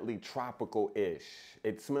definitely tropical-ish.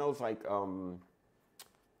 It smells like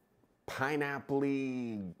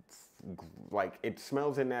pineapple-y, like it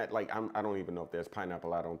smells in that, like I don't even know if there's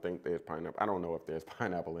pineapple. I don't think there's pineapple. I don't know if there's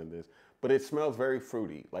pineapple in this, but it smells very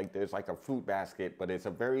fruity. Like there's like a fruit basket, but it's a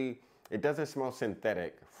very, it doesn't smell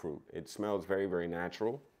synthetic fruit. It smells very, very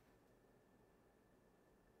natural.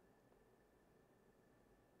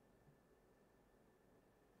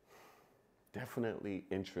 Definitely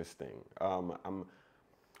interesting.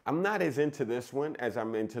 I'm not as into this one as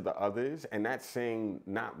I'm into the others, and that's saying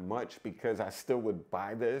not much because I still would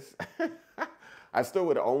buy this. I still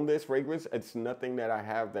would own this fragrance. It's nothing that I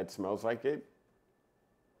have that smells like it.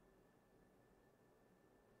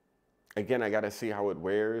 Again, I got to see how it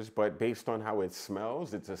wears, but based on how it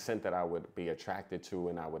smells, it's a scent that I would be attracted to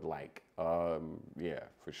and I would like. Yeah,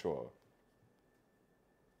 for sure.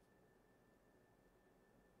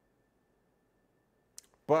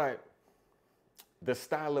 But the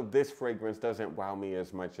style of this fragrance doesn't wow me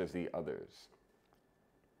as much as the others.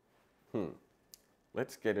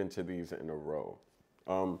 Let's get into these in a row.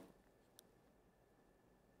 Um,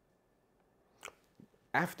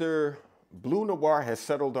 After Blue Noir has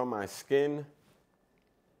settled on my skin,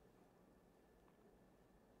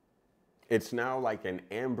 it's now like an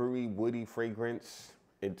ambery, woody fragrance.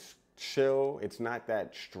 It's chill. It's not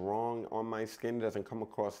that strong on my skin. It doesn't come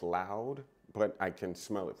across loud, but I can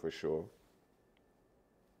smell it for sure.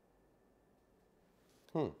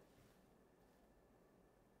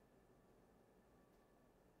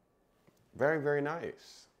 Very, very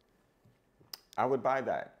nice. I would buy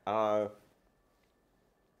that. I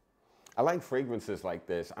like fragrances like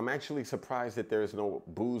this. I'm actually surprised that there's no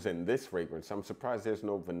booze in this fragrance. I'm surprised there's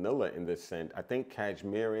no vanilla in this scent. I think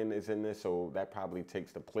cashmere is in this, so that probably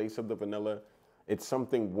takes the place of the vanilla. It's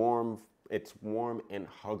something warm. It's warm and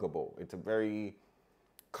huggable. It's a very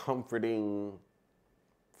comforting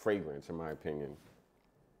fragrance, in my opinion.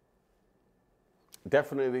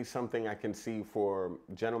 Definitely something I can see for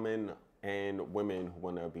gentlemen and women who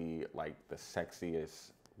want to be like the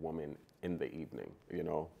sexiest woman in the evening, you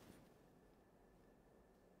know?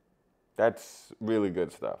 That's really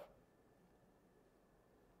good stuff.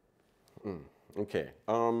 Okay.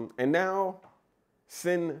 And now,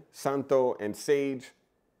 Sin, Santo, and Sage,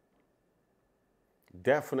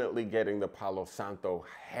 definitely getting the Palo Santo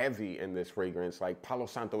heavy in this fragrance. Like Palo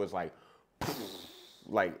Santo is like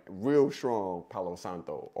real strong Palo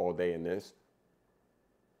Santo all day in this.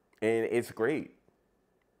 And it's great.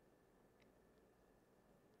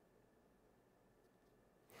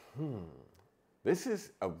 This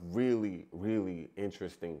is a really, really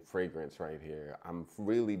interesting fragrance right here. I'm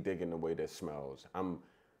really digging the way this smells.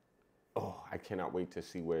 Oh, I cannot wait to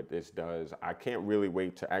see what this does. I can't really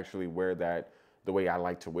wait to actually wear that the way I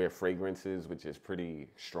like to wear fragrances, which is pretty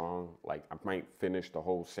strong. Like I might finish the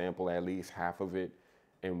whole sample, at least half of it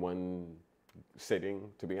in one sitting,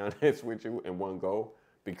 to be honest with you, in one go,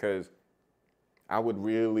 because I would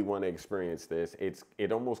really want to experience this.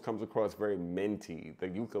 It almost comes across very minty. The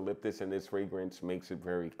eucalyptus in this fragrance makes it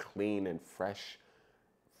very clean and fresh.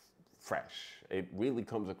 Fresh. It really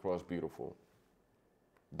comes across beautiful,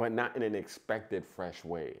 but not in an expected fresh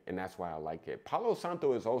way. And that's why I like it. Palo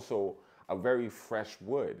Santo is also a very fresh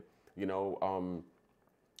wood. You know,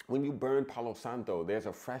 when you burn Palo Santo, there's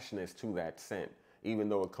a freshness to that scent, even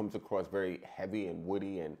though it comes across very heavy and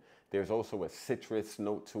woody. And there's also a citrus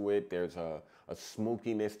note to it. There's a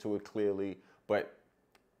smokiness to it clearly, but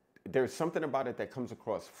there's something about it that comes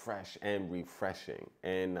across fresh and refreshing.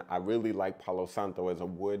 And I really like Palo Santo as a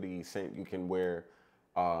woody scent you can wear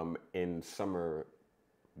in summer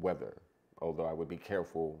weather. Although I would be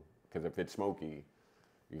careful because if it's smoky,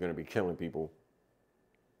 you're going to be killing people.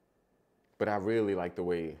 But I really like the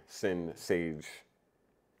way Sin Sage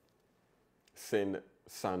Sin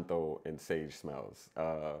Santo and sage smells.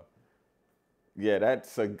 Yeah,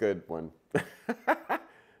 that's a good one.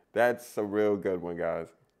 That's a real good one, guys.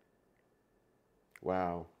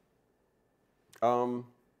 Wow. Um,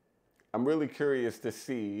 I'm really curious to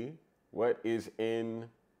see what is in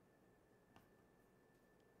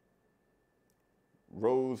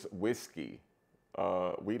Rose Whiskey.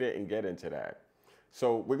 We didn't get into that.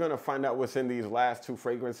 So we're going to find out what's in these last two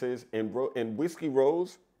fragrances. In Whiskey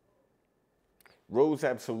Rose, Rose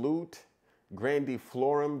Absolute,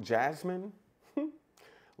 Grandiflorum Jasmine,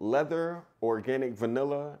 Leather Organic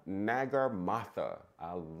Vanilla, Nagarmatha.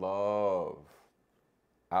 I love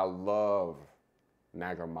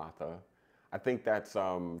Nagarmatha. I think that's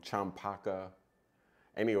Champaka.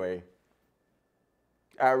 Anyway,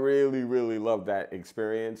 I really, really love that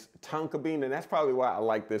experience. Tonka bean, and that's probably why I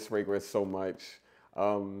like this fragrance so much.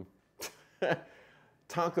 Tonka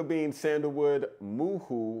bean, sandalwood,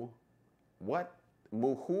 muhu. What?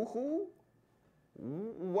 Muhuhu?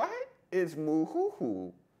 What is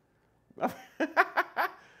muhuhu?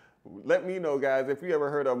 Let me know, guys, if you ever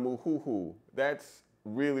heard of muhuhu. That's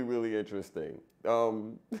really, really interesting.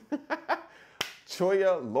 Choya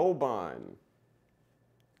Loban.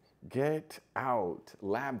 Get Out,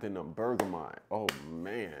 Labdanum, Bergamot. Oh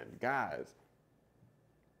man, guys.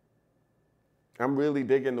 I'm really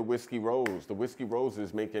digging the Whiskey Rose. The Whiskey Rose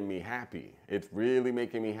is making me happy. It's really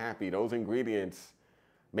making me happy. Those ingredients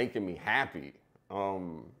making me happy.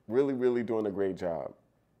 Really, really doing a great job.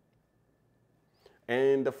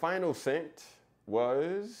 And the final scent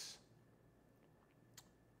was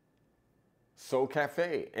Soul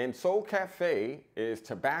Cafe. And Soul Cafe is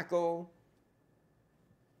tobacco,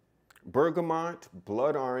 bergamot,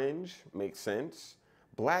 blood orange, makes sense,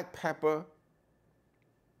 black pepper,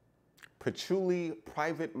 patchouli,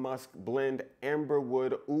 private musk blend,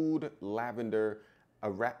 amberwood, oud, lavender,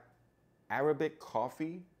 Arabic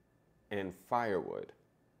coffee, and firewood.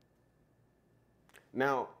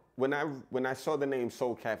 Now, when I saw the name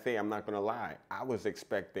Soul Cafe, I'm not gonna lie, I was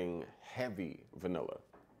expecting heavy vanilla.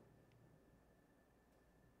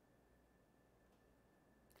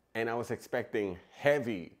 And I was expecting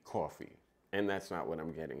heavy coffee, and that's not what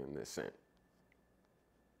I'm getting in this scent.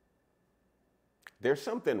 There's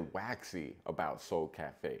something waxy about Soul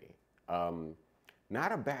Cafe.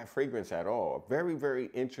 Not a bad fragrance at all. Very, very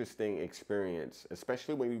interesting experience,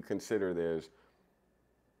 especially when you consider there's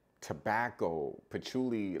tobacco,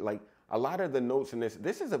 patchouli, like a lot of the notes in this.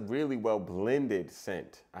 This is a really well blended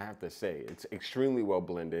scent, I have to say. It's extremely well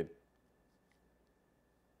blended.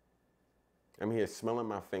 I'm here smelling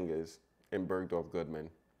my fingers in Bergdorf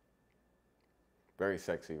Goodman. Very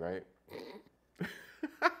sexy, right?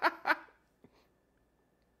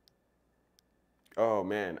 Oh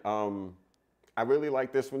man, I really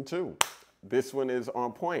like this one too. This one is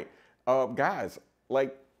on point. Guys,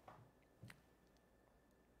 like,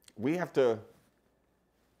 I have to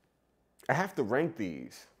rank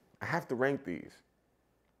these. I have to rank these.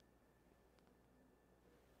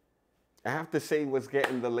 I have to say what's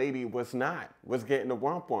getting the lady, what's not, what's getting the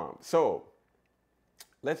womp womp. So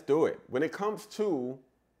let's do it. When it comes to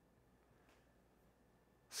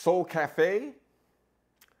Soul Cafe,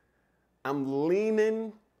 I'm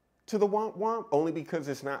leaning to the womp womp only because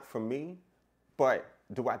it's not for me. But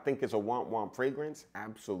do I think it's a womp womp fragrance?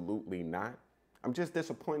 Absolutely not. I'm just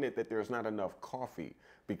disappointed that there's not enough coffee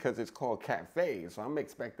because it's called cafe. So I'm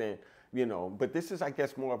expecting, you know, but this is, I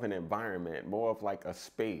guess, more of an environment, more of like a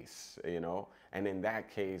space, you know, and in that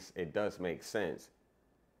case, it does make sense.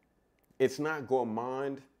 It's not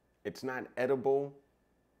gourmand. It's not edible.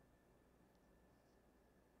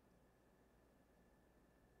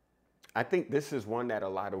 I think this is one that a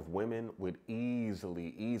lot of women would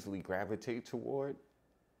easily gravitate toward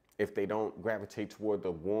if they don't gravitate toward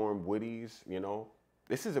the warm woodies, you know.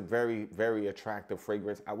 This is a very, very attractive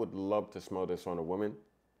fragrance. I would love to smell this on a woman.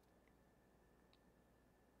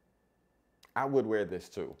 I would wear this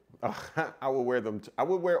too. I would wear them. I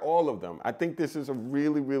would wear all of them. I think this is a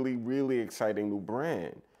really, really, really exciting new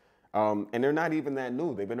brand. And they're not even that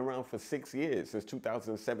new. They've been around for 6 years, since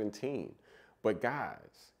 2017. But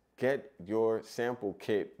guys, get your sample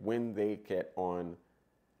kit when they get on,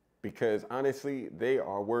 because honestly, they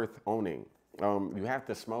are worth owning. You have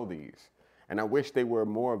to smell these. And I wish they were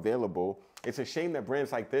more available. It's a shame that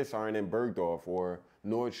brands like this aren't in Bergdorf or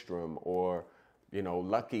Nordstrom or, you know,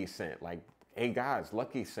 Lucky Scent. Like, hey guys,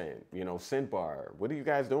 Lucky Scent, you know, Scent Bar, what are you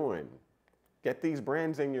guys doing? Get these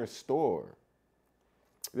brands in your store.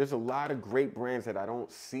 There's a lot of great brands that I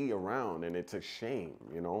don't see around, and it's a shame,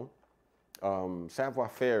 you know. Savoir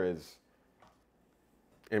Faire is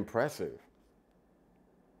impressive.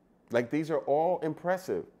 Like, these are all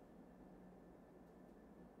impressive.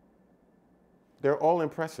 They're all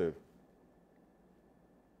impressive.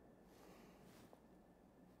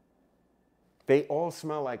 They all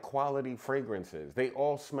smell like quality fragrances. They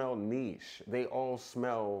all smell niche.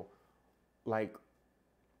 Like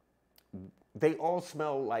they all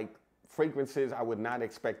smell like fragrances I would not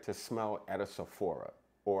expect to smell at a Sephora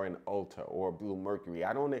or an Ulta or a Blue Mercury.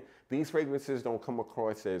 These fragrances don't come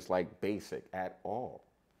across as like basic at all.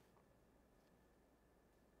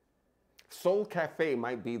 Soul Cafe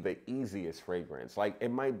might be the easiest fragrance. Like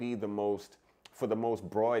it might be the most, for the most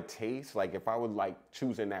broad taste. Like if I would like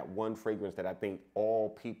choosing that one fragrance that I think all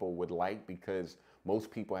people would like because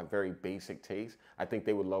most people have very basic taste, I think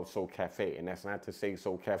they would love Soul Cafe. And that's not to say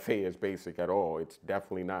Soul Cafe is basic at all. It's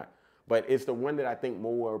definitely not. But it's the one that I think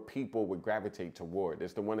more people would gravitate toward.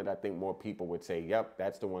 It's the one that I think more people would say, yep,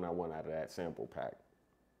 that's the one I want out of that sample pack.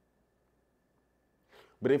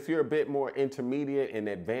 But if you're a bit more intermediate and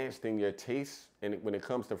advanced in your taste, and when it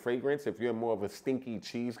comes to fragrance, if you're more of a stinky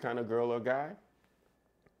cheese kind of girl or guy,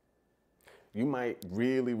 you might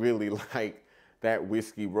really, really like that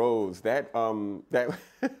whiskey rose. The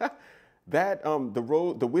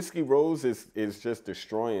whiskey rose is just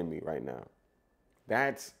destroying me right now.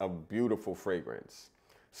 That's a beautiful fragrance.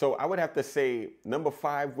 So I would have to say number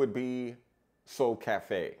 5 would be Soul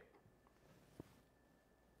Cafe.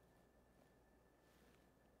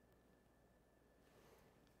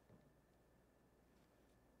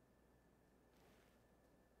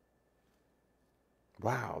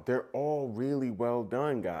 Wow, they're all really well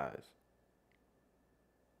done, guys.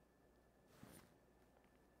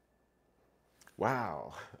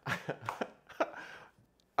 Wow.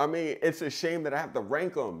 I mean, it's a shame that I have to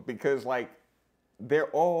rank them because, like, they're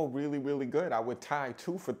all really, really good. I would tie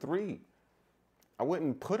 2 for 3. I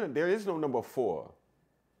wouldn't put them. There is no number 4.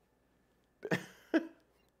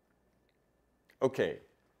 Okay.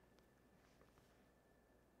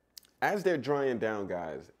 As they're drying down,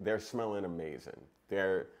 guys, they're smelling amazing.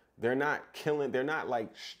 They're not killing. They're not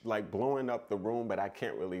like blowing up the room, but I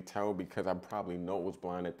can't really tell because I'm probably nose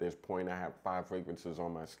blind at this point. I have 5 fragrances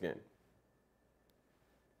on my skin.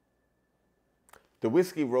 The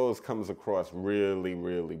whiskey rose comes across really,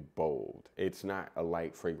 really bold. It's not a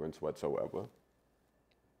light fragrance whatsoever.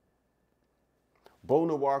 Beau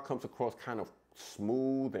Noir comes across kind of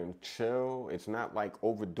smooth and chill. It's not like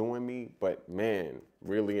overdoing me, but man,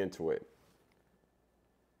 really into it.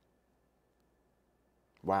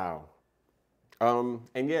 Wow.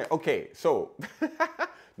 And yeah, okay, so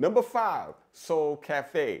number 5, Soul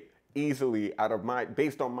Cafe. Easily out of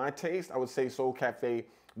based on my taste, I would say Soul Cafe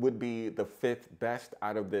would be the 5th best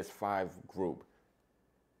out of this 5 group.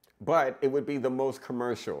 But it would be the most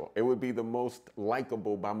commercial. It would be the most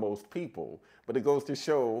likable by most people. But it goes to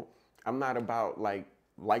show I'm not about like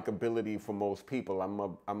likability for most people.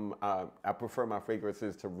 I prefer my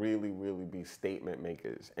fragrances to really, really be statement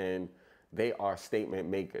makers. And they are statement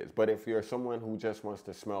makers. But if you're someone who just wants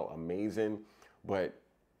to smell amazing, but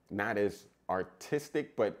not as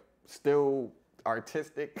artistic, but still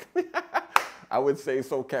artistic, I would say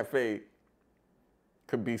Soul Cafe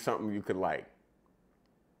could be something you could like.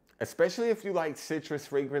 Especially if you like citrus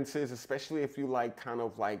fragrances, especially if you like kind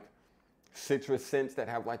of like citrus scents that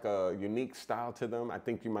have like a unique style to them, I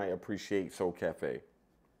think you might appreciate Soul Cafe.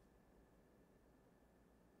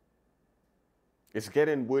 It's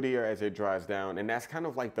getting woodier as it dries down, and that's kind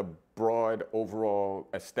of like the broad overall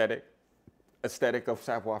aesthetic of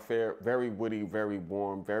Savoir Faire. Very woody, very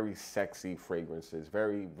warm, very sexy fragrances.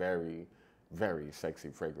 Very, very, very sexy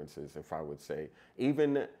fragrances, if I would say.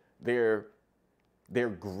 Even their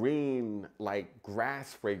green, like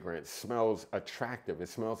grass fragrance smells attractive. It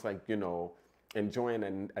smells like, you know,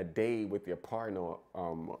 enjoying a day with your partner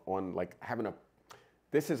on like having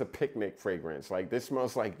this is a picnic fragrance. Like this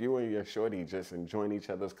smells like you and your shorty just enjoying each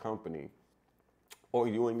other's company. Or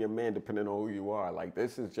you and your man, depending on who you are. Like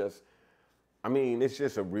this is just, I mean, it's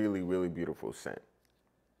just a really, really beautiful scent.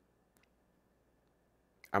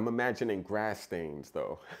 I'm imagining grass stains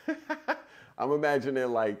though. I'm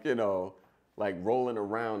imagining like, you know, like rolling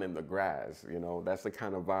around in the grass, you know, that's the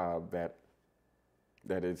kind of vibe that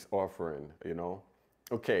it's offering, you know.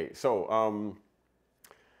 Okay, so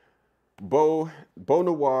Beau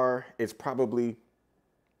Noir is probably,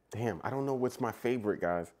 damn, I don't know what's my favorite,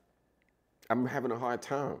 guys. I'm having a hard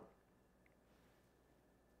time.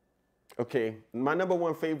 Okay, my number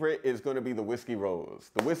 1 favorite is going to be the Whiskey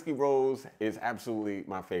Rose. The Whiskey Rose is absolutely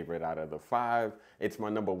my favorite out of the 5. It's my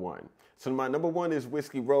number 1. So my number 1 is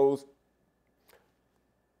Whiskey Rose.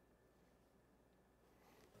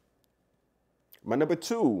 My number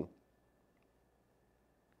 2,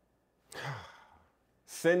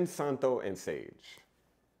 Sin Santo and Sage.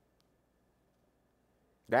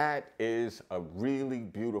 That is a really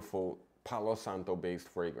beautiful Palo Santo based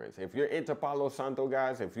fragrance. If you're into Palo Santo,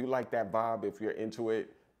 guys, if you like that vibe, if you're into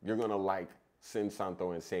it, you're gonna like Sin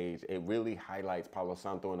Santo and Sage. It really highlights Palo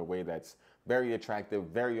Santo in a way that's very attractive,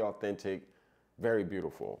 very authentic, very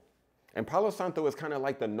beautiful. And Palo Santo is kind of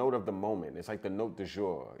like the note of the moment. It's like the note du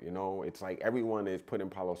jour, you know? It's like everyone is putting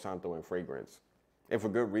Palo Santo in fragrance. And for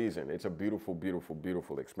good reason. It's a beautiful, beautiful,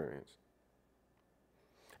 beautiful experience.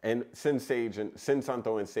 And Sin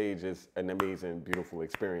Santo and Sage is an amazing, beautiful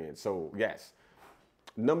experience. So yes,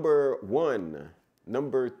 number one.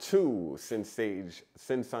 Number two, Sin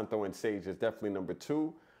Santo and Sage is definitely number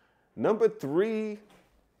two. Number three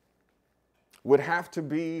would have to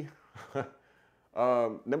be,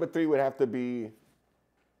 number three would have to be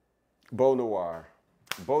Beau Noir.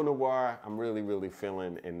 Beau Noir, I'm really, really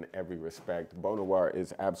feeling in every respect. Beau Noir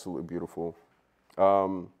is absolutely beautiful.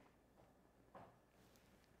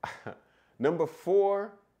 Number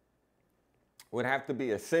four would have to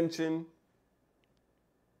be Ascension.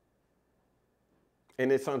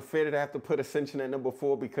 And it's unfair to have to put Ascension at number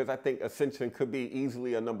four because I think Ascension could be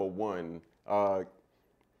easily a number one.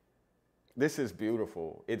 This is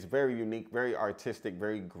beautiful. It's very unique, very artistic,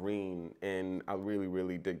 very green, and I really,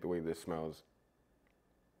 really dig the way this smells.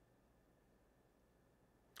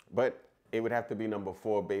 But it would have to be number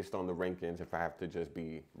four based on the rankings if I have to just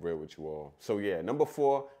be real with you all. So yeah, number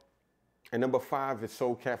four and number five is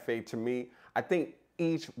Soul Cafe to me. I think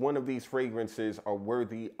each one of these fragrances are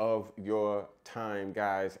worthy of your time,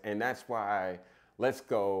 guys. And that's why, let's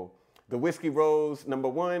go. The Whiskey Rose, number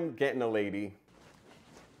one, Getting a Lady.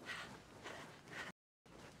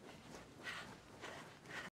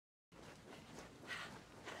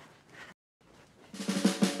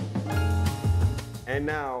 And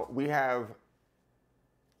now we have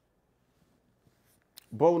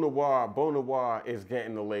Beau Noir. Beau Noir is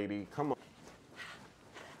Getting a Lady. Come on.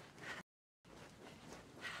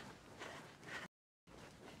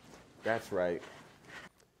 That's right.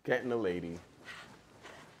 Getting a Lady.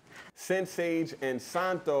 Sin Sage and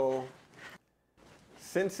Santo.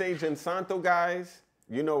 Sin Sage and Santo, guys.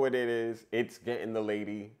 You know what it is. It's Getting the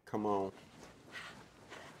Lady. Come on.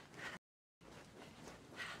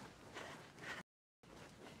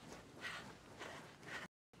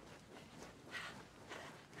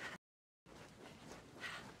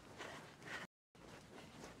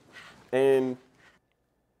 And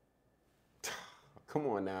come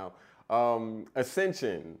on now.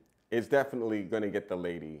 Ascension is definitely going to get the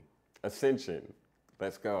lady. Ascension.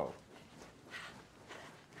 Let's go.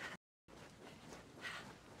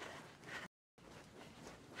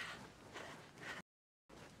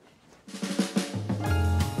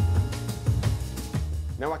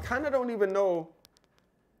 Now, I kind of don't even know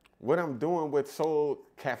what I'm doing with Soul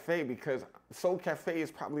Cafe because Soul Cafe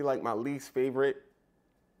is probably like my least favorite.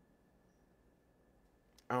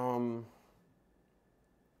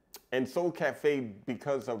 And Soul Cafe,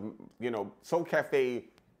 because of, you know, Soul Cafe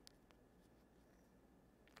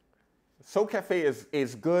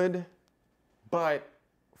is good, but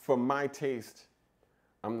for my taste,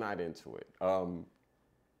 I'm not into it.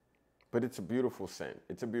 But it's a beautiful scent.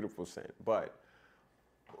 It's a beautiful scent, but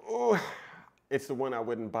it's the one I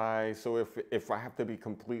wouldn't buy. So if I have to be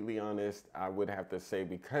completely honest, I would have to say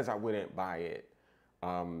because I wouldn't buy it.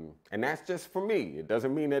 And that's just for me. It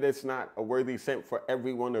doesn't mean that it's not a worthy scent for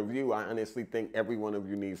every one of you. I honestly think every one of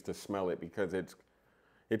you needs to smell it because it's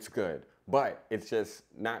good. But it's just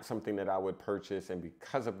not something that I would purchase. And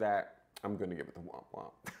because of that, I'm going to give it the womp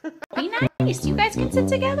womp. Be nice. You guys can sit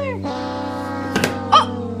together.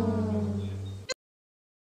 Oh!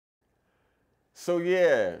 So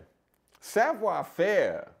yeah, Savoir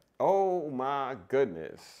Faire. Oh my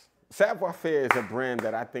goodness. Savoir Faire is a brand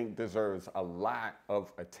that I think deserves a lot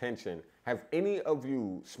of attention. Have any of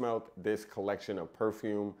you smelled this collection of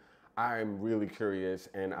perfume? I'm really curious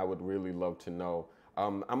and I would really love to know.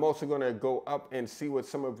 I'm also gonna go up and see what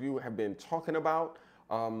some of you have been talking about.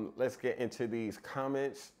 Let's get into these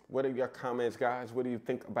comments. What are your comments, guys? What do you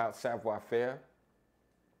think about Savoir Faire?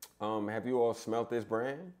 Have you all smelled this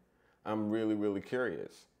brand? I'm really, really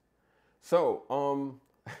curious. So,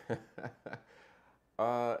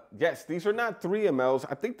 yes, these are not 3 mLs.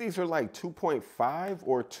 I think these are like 2.5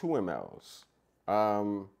 or 2 mLs.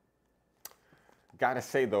 Gotta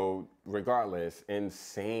say though, regardless,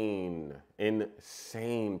 insane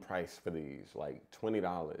price for these. Like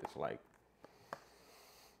 $20, like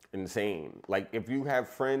insane. Like if you have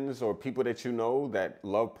friends or people that you know that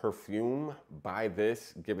love perfume, buy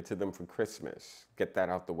this, give it to them for Christmas. Get that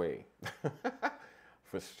out the way.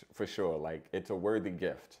 for sure, like it's a worthy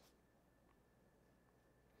gift.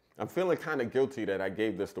 I'm feeling kind of guilty that I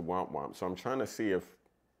gave this to Womp Womp, so I'm trying to see if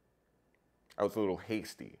I was a little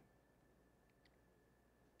hasty.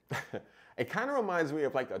 It kind of reminds me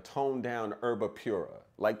of like a toned down Herba Pura.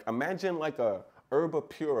 Like imagine like a Herba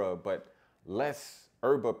Pura, but less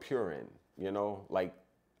Herba Purin, you know? Like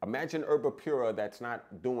imagine Herba Pura that's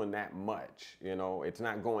not doing that much, you know? It's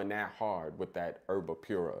not going that hard with that Herba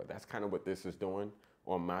Pura. That's kind of what this is doing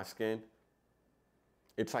on my skin.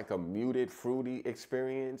 It's like a muted, fruity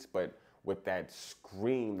experience, but with that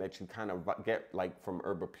scream that you kind of get like from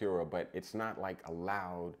Herba Pura, but it's not like a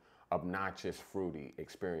loud, obnoxious, fruity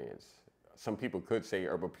experience. Some people could say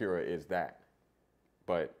Herba Pura is that,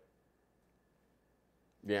 but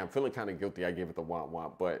yeah, I'm feeling kind of guilty. I gave it the womp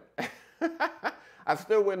womp, but I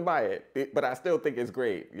still wouldn't buy it, but I still think it's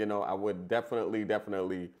great. You know, I would definitely,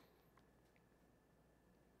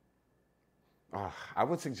 I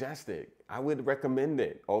would suggest it. I would recommend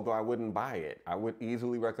it, although I wouldn't buy it. I would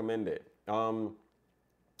easily recommend it.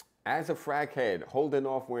 As a frag head, holding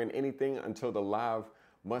off wearing anything until the live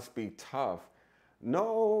must be tough.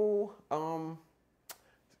 No,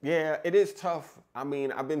 yeah, it is tough. I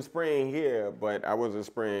mean, I've been spraying here, but I wasn't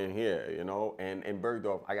spraying here, you know? And in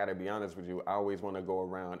Bergdorf, I gotta be honest with you, I always wanna go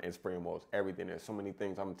around and spray almost everything. There's so many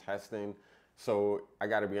things I'm testing. So I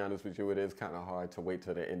gotta be honest with you, it is kind of hard to wait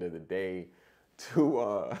till the end of the day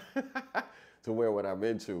to to wear what I'm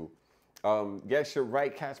into. Yes, you're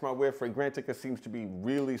right. Catch My Wear. Fragrantica seems to be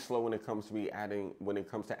really slow when it comes to adding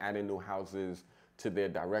new houses to their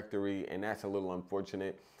directory, and that's a little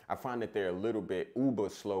unfortunate. I find that they're a little bit uber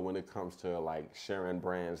slow when it comes to like sharing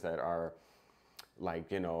brands that are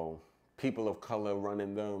like, you know, people of color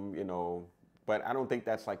running them, you know. But I don't think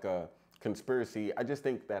that's like a conspiracy. I just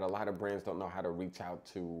think that a lot of brands don't know how to reach out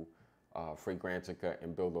to Fragrantica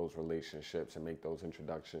and build those relationships and make those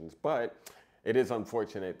introductions. But it is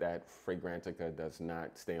unfortunate that Fragrantica does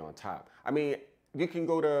not stay on top. I mean, you can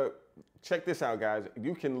go to, check this out, guys.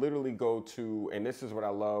 You can literally go to, and this is what I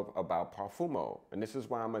love about Parfumo, and this is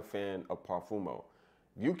why I'm a fan of Parfumo.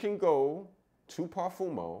 You can go to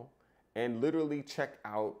Parfumo and literally check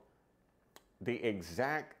out the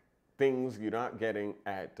exact things you're not getting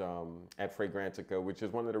at Fragrantica, which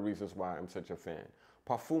is one of the reasons why I'm such a fan.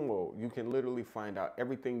 Parfumo, you can literally find out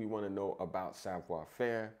everything you want to know about Savoir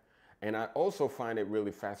Faire. And I also find it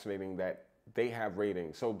really fascinating that they have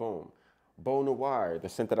ratings. So boom, Beau Noir, the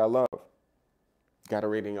scent that I love, got a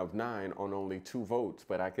rating of 9 on only 2 votes,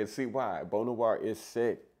 but I can see why. Beau Noir is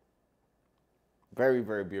sick. Very,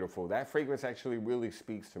 very beautiful. That fragrance actually really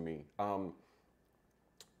speaks to me.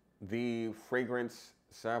 The fragrance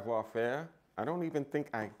Savoir Faire, I don't even think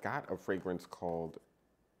I got a fragrance called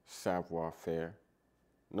Savoir Faire.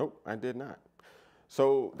 Nope, I did not.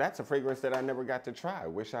 So that's a fragrance that I never got to try.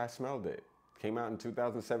 Wish I smelled it. Came out in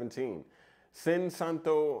 2017. Sin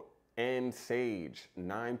Santo and Sage,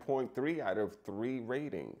 9.3 out of 3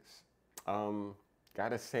 ratings.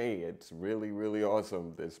 Gotta say, it's really, really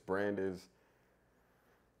awesome. This brand is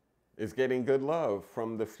getting good love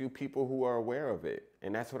from the few people who are aware of it.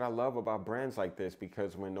 And that's what I love about brands like this,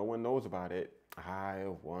 because when no one knows about it, I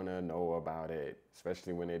wanna know about it,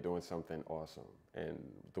 especially when they're doing something awesome. And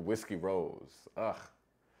the Whiskey Rose, ugh,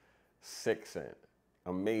 sick scent,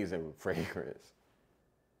 amazing fragrance.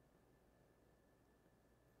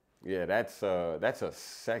 Yeah, that's a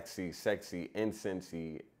sexy, sexy,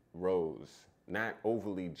 incensey rose. Not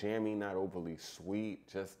overly jammy, not overly sweet,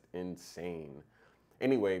 just insane.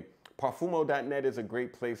 Anyway, Parfumo.net is a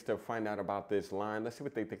great place to find out about this line. Let's see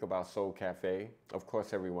what they think about Soul Cafe. Of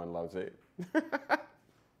course, everyone loves it.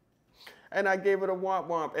 And I gave it a womp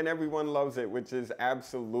womp, and everyone loves it, which is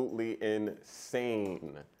absolutely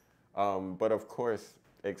insane. But of course,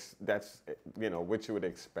 that's, you know, what you would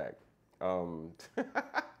expect.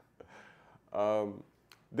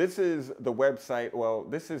 This is the website. Well,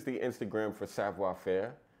 this is the Instagram for Savoir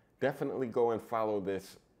Faire. Definitely go and follow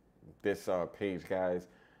this page, guys,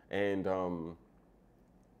 and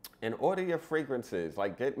order your fragrances.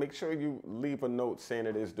 Like, make sure you leave a note saying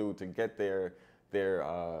it is due to get their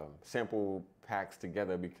sample packs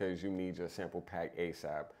together, because you need your sample pack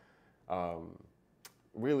ASAP.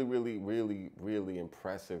 Really, really, really, really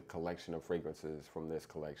impressive collection of fragrances from this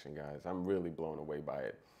collection, guys. I'm really blown away by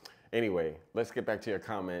it. Anyway, let's get back to your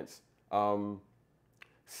comments.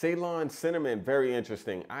 Ceylon cinnamon, very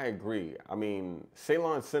interesting. I agree. I mean,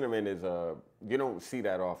 Ceylon cinnamon is you don't see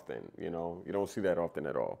that often, you know? You don't see that often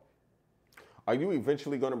at all. Are you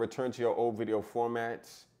eventually going to return to your old video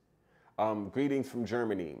formats? Greetings from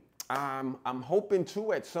Germany. I'm hoping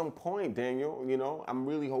to at some point, Daniel, you know? I'm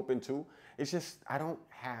really hoping to. It's just, I don't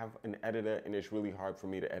have an editor, and it's really hard for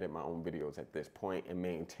me to edit my own videos at this point and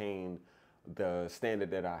maintain the standard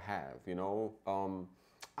that I have, you know?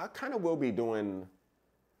 I kind of will be doing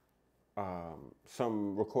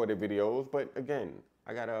some recorded videos, but again,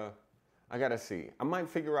 I gotta see. I might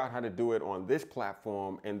figure out how to do it on this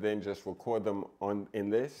platform and then just record them in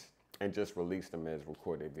this and just release them as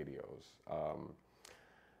recorded videos.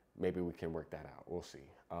 Maybe we can work that out. We'll see.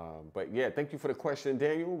 But yeah, thank you for the question,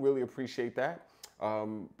 Daniel. Really appreciate that.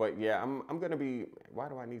 But yeah, I'm gonna be. Why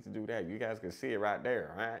do I need to do that? You guys can see it right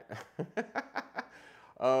there, right?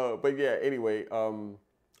 But yeah, anyway,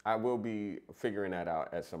 I will be figuring that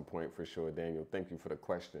out at some point for sure, Daniel. Thank you for the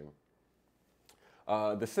question.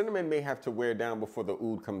 The cinnamon may have to wear down before the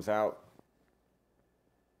oud comes out.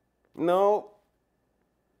 No,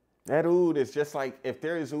 that oud is just like, if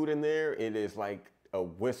there is oud in there, it is like a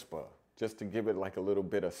whisper, just to give it like a little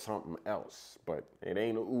bit of something else. But it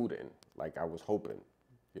ain't a oudin like I was hoping,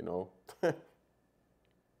 you know.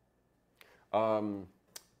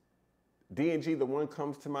 D&G, the one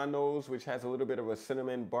comes to my nose, which has a little bit of a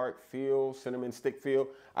cinnamon bark feel, cinnamon stick feel.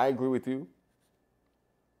 I agree with you.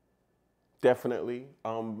 Definitely.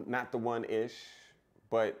 Not the one-ish,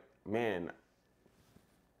 but man,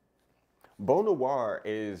 Beau Noir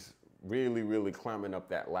is really, really climbing up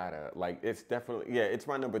that ladder. Like, it's definitely, yeah, it's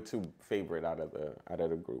my number 2 favorite out of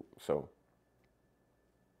the group. So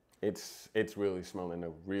it's really smelling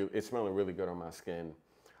it's smelling really good on my skin.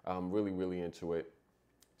 I'm really, really into it.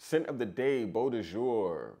 Scent of the day, Beau de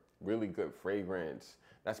Jour, really good fragrance.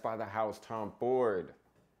 That's by the house Tom Ford.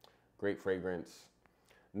 Great fragrance.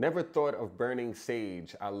 Never thought of burning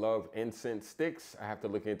sage. I love incense sticks. I have to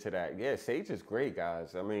look into that. Yeah, sage is great,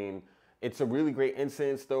 guys. I mean, it's a really great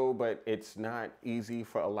incense though, but it's not easy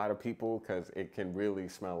for a lot of people because it can really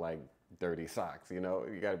smell like dirty socks, you know?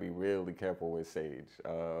 You gotta be really careful with sage.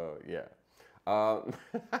 Yeah.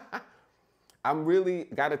 I'm really,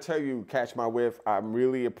 gotta tell you, Catch My Whiff, I'm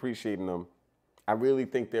really appreciating them. I really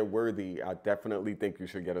think they're worthy. I definitely think you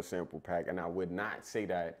should get a sample pack, and I would not say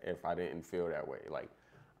that if I didn't feel that way. Like,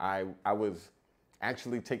 I was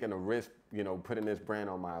actually taking a risk, you know, putting this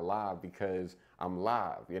brand on my live because I'm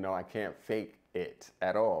live. You know, I can't fake it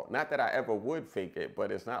at all. Not that I ever would fake it,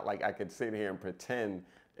 but it's not like I could sit here and pretend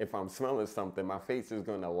if I'm smelling something, my face is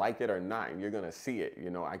gonna like it or not, and you're gonna see it. You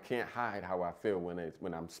know, I can't hide how I feel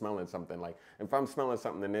when I'm smelling something. Like, if I'm smelling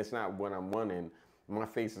something and it's not what I'm wanting, my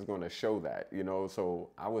face is gonna show that, you know? So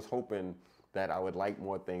I was hoping that I would like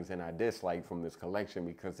more things than I dislike from this collection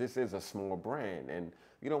because this is a small brand, and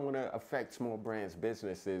you don't want to affect small brands'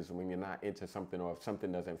 businesses when you're not into something or if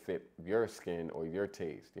something doesn't fit your skin or your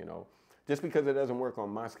taste, you know? Just because it doesn't work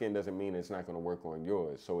on my skin doesn't mean it's not going to work on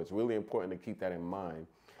yours. So it's really important to keep that in mind,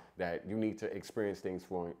 that you need to experience things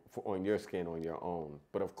on your skin on your own.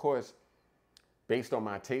 But of course, based on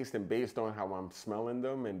my taste and based on how I'm smelling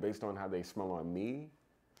them and based on how they smell on me,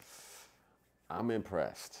 I'm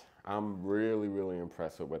impressed. I'm really, really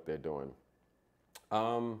impressed with what they're doing.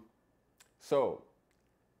 So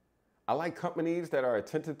I like companies that are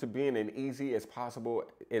attentive to being as easy as possible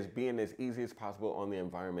on the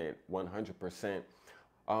environment, 100%.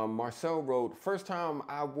 Marcel wrote, first time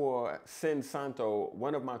I wore Sin Santo,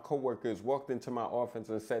 one of my coworkers walked into my office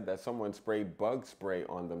and said that someone sprayed bug spray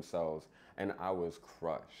on themselves, and I was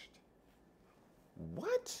crushed.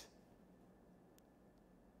 What?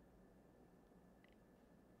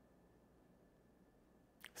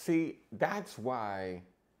 See, that's why,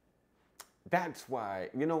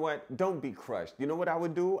 you know what? Don't be crushed. You know what I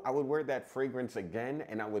would do? I would wear that fragrance again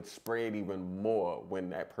and I would spray it even more when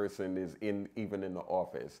that person is even in the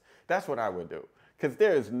office. That's what I would do. Because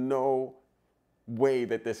there is no way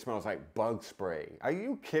that this smells like bug spray. Are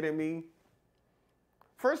you kidding me?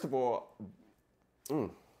 First of all,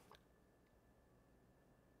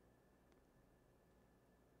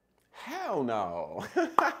 hell no.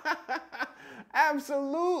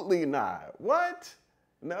 Absolutely not. What?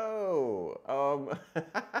 No.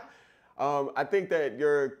 I think that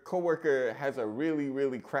your coworker has a really,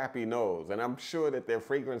 really crappy nose, and I'm sure that their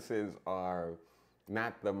fragrances are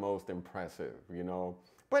not the most impressive, you know?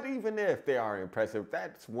 But even if they are impressive,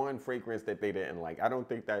 that's one fragrance that they didn't like. I don't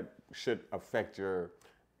think that should affect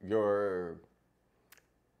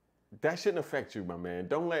that shouldn't affect you, my man.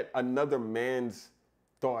 Don't let another man's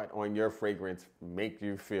thought on your fragrance make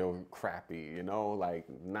you feel crappy, you know? Like,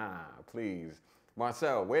 nah, please.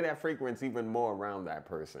 Marcel, wear that fragrance even more around that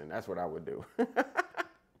person. That's what I would do.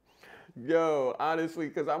 Yo, honestly,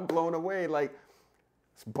 because I'm blown away. Like,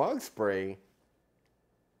 it's bug spray.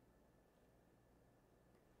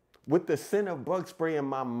 With the scent of bug spray in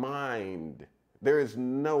my mind, there is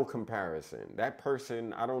no comparison. That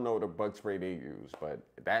person, I don't know the bug spray they use, but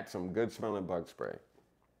that's some good smelling bug spray.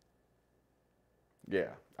 Yeah.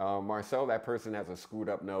 Marcel, that person has a screwed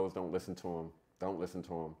up nose. Don't listen to him. Don't listen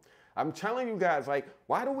to him. I'm telling you guys, like,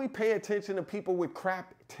 why do we pay attention to people with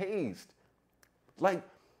crap taste? Like,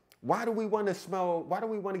 why do we want to smell? Why do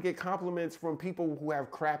we want to get compliments from people who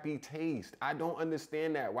have crappy taste? I don't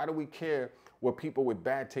understand that. Why do we care what people with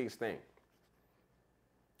bad taste think?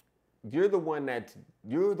 You're the one that's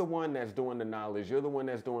doing the knowledge. You're the one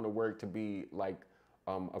that's doing the work to be like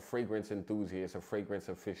a fragrance enthusiast, a fragrance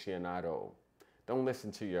aficionado. Don't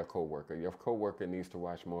listen to your coworker. Your coworker needs to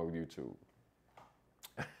watch more of YouTube.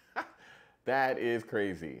 That is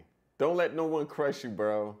crazy. Don't let no one crush you,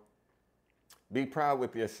 bro. Be proud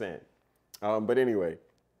with your scent. But anyway,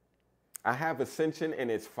 I have Ascension and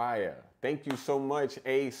it's fire. Thank you so much,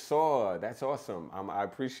 Saw. That's awesome.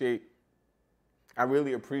 I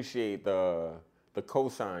really appreciate the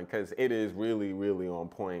cosign because it is really, really on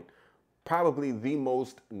point. Probably the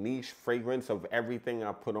most niche fragrance of everything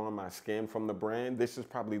I put on my skin from the brand. This is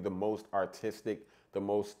probably the most artistic, the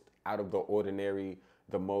most out of the ordinary,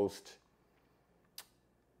 the most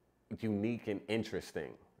unique and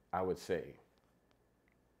interesting, I would say.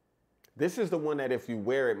 This is the one that if you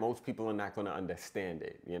wear it, most people are not going to understand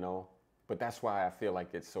it, you know? But that's why I feel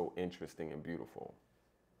like it's so interesting and beautiful.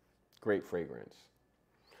 Great fragrance.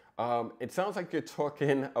 It sounds like you're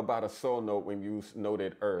talking about a soil note when you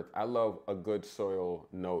noted earth. I love a good soil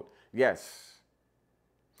note. Yes.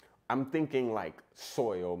 I'm thinking like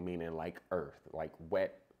soil, meaning like earth, like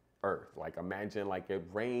wet earth. Like imagine like it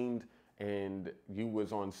rained and you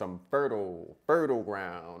was on some fertile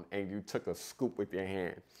ground and you took a scoop with your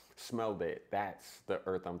hand, smelled it. That's the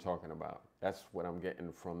earth I'm talking about. That's what I'm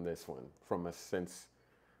getting from this one, from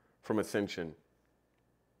Ascension.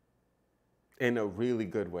 In a really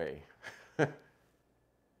good way.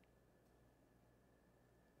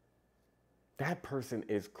 That person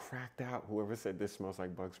is cracked out. Whoever said this smells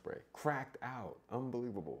like bug spray. Cracked out.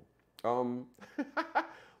 Unbelievable.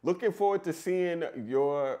 Looking forward to seeing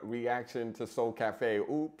your reaction to Soul Cafe.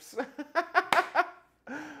 Oops.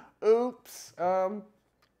 Oops.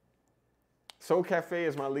 Soul Cafe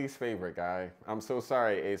is my least favorite, guy. I'm so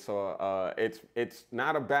sorry, Asaw. It's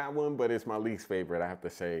not a bad one, but it's my least favorite, I have to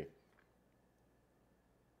say.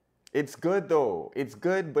 It's good though. It's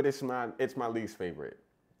good, but it's my least favorite,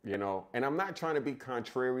 you know? And I'm not trying to be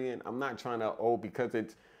contrarian. I'm not trying to,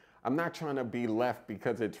 I'm not trying to be left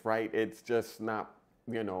because it's right. It's just not,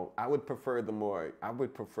 you know, I would prefer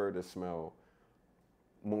to smell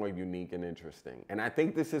more unique and interesting. And I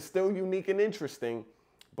think this is still unique and interesting,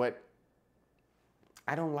 but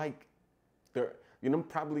I don't like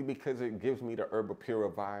probably because it gives me the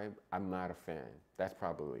Herbapura vibe, I'm not a fan. That's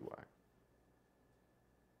probably why.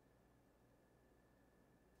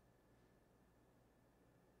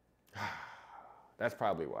 That's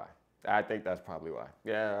probably why. I think that's probably why.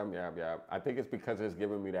 Yeah. I think it's because it's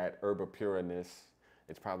giving me that Herbapura-ness.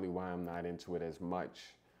 It's probably why I'm not into it as much.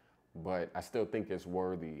 But I still think it's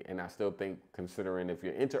worthy. And I still think, considering if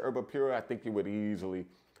you're into Herbapura, I think you would easily.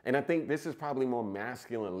 And I think this is probably more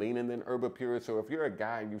masculine leaning than Herbapura. So if you're a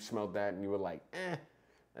guy and you smelled that and you were like,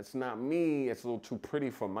 that's not me. It's a little too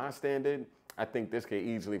pretty for my standard. I think this could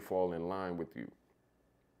easily fall in line with you.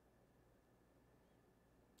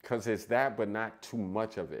 Because it's that, but not too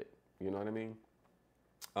much of it. You know what I mean?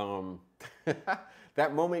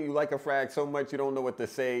 That moment you like a frag so much you don't know what to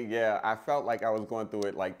say. Yeah, I felt like I was going through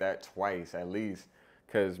it like that twice at least.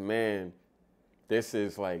 Because, man, this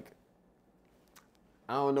is like,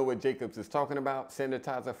 I don't know what Jacobs is talking about.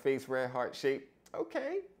 Sanitizer face, red heart shape.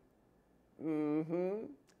 Okay.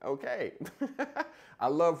 Okay. I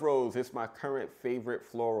love rose. It's my current favorite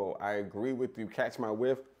floral. I agree with you. Catch my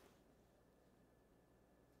whiff.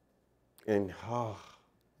 And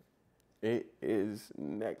it is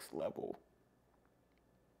next level.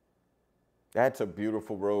 That's a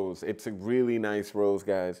beautiful rose. It's a really nice rose,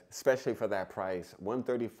 guys, especially for that price.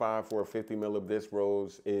 $135 for a 50 ml of this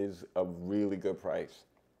rose is a really good price.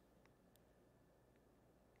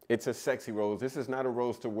 It's a sexy rose. This is not a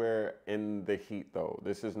rose to wear in the heat, though.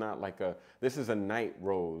 This is not like this is a night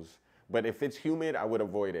rose. But if it's humid, I would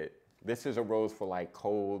avoid it. This is a rose for like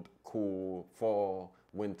cold, cool, fall,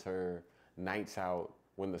 winter, nights out,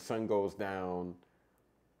 when the sun goes down.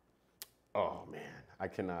 Oh man, I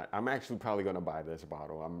cannot. I'm actually probably gonna buy this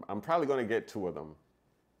bottle. I'm probably gonna get two of them.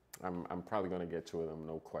 I'm probably gonna get two of them,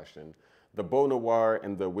 no question. The Beau Noir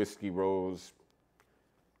and the Whiskey Rose,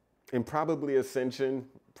 and probably Ascension,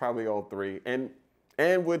 probably all three. And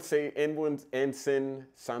would say Sin,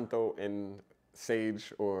 Santo, and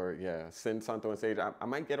Sage, or yeah, Sin, Santo, and Sage. I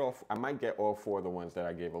might get all four of the ones that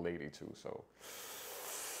I gave a lady to. So.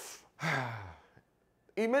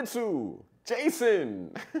 Imitsu,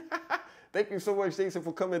 Jason. Thank you so much, Jason,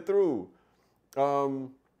 for coming through.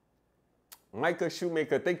 Micah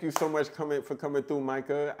Shoemaker, thank you so much for coming through,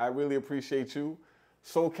 Micah. I really appreciate you.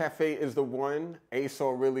 Soul Cafe is the one.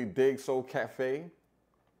 ASO really digs Soul Cafe.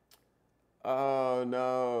 Oh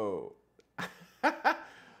no.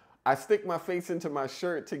 I stick my face into my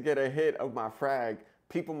shirt to get a hit of my frag.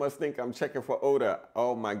 People must think I'm checking for odor.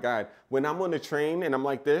 Oh my God. When I'm on the train and I'm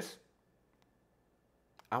like this,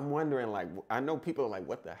 I'm wondering, like, I know people are like,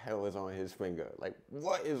 what the hell is on his finger? Like,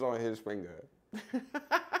 what is on his finger?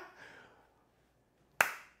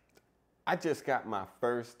 I just got my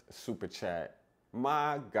first super chat.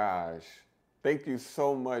 My gosh. Thank you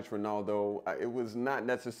so much, Ronaldo. It was not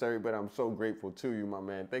necessary, but I'm so grateful to you, my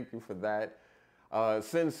man. Thank you for that.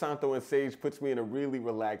 Sin Santo and Sage puts me in a really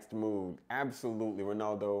relaxed mood. Absolutely,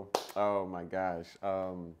 Ronaldo. Oh my gosh.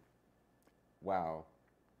 Wow.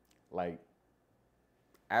 Like,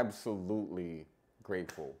 absolutely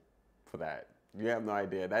grateful for that. You have no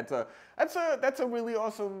idea. That's a really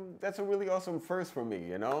awesome first for me,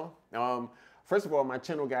 you know? First of all, my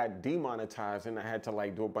channel got demonetized and I had to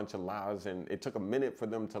like do a bunch of lives and it took a minute for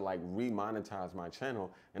them to like remonetize my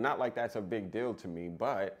channel. And not like that's a big deal to me,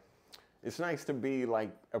 but it's nice to be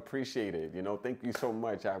like appreciated, you know? Thank you so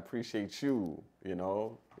much. I appreciate you, you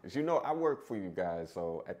know? As you know, I work for you guys.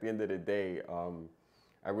 So at the end of the day,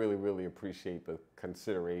 I really, really appreciate the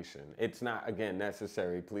consideration. It's not, again,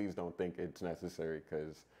 necessary. Please don't think it's necessary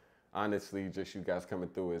because honestly, just you guys coming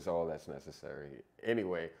through is all that's necessary.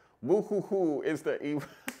 Anyway, moo-hoo-hoo is the evil,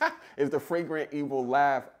 is the fragrant evil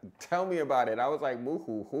laugh. Tell me about it. I was like,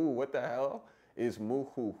 moo-hoo-hoo, what the hell is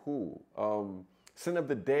moo-hoo-hoo? Sin of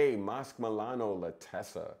the day, Mosque Milano La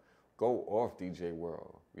Tessa. Go off, DJ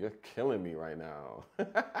World. You're killing me right now.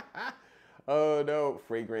 Oh no,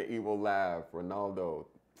 fragrant evil laugh. Ronaldo,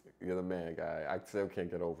 you're the man, guy. I still can't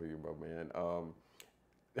get over you, bro, man.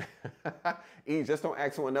 E, just don't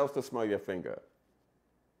ask someone else to smell your finger.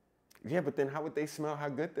 Yeah, but then how would they smell how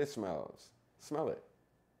good this smells? Smell it.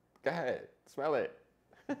 Go ahead, smell it.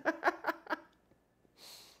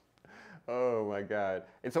 Oh my God.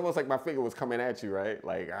 It's almost like my finger was coming at you, right?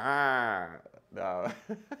 Like, no.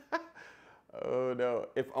 Oh no.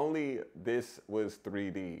 If only this was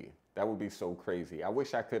 3D. That would be so crazy. I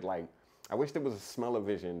wish I could I wish there was a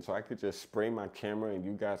smell-o-vision so I could just spray my camera and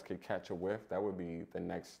you guys could catch a whiff. That would be the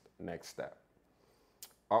next step.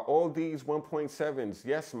 Are all these 1.7s?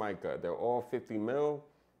 Yes, Micah. They're all 50 mil.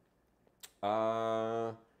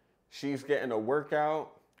 She's getting a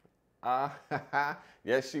workout.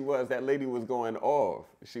 Yes, she was. That lady was going off.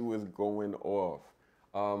 She was going off.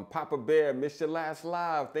 Papa Bear, missed your last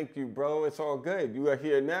live. Thank you, bro. It's all good. You are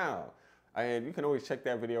here now. And you can always check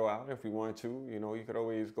that video out if you want to. You know, you could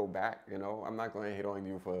always go back. You know, I'm not going to hit on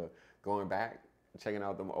you for going back, checking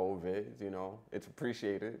out them old vids. You know, it's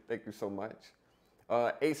appreciated. Thank you so much.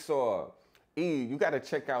 ASAW, E, you got to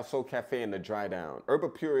check out Soul Cafe and the Dry Down. Herba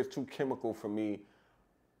Pure is too chemical for me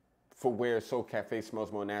for where Soul Cafe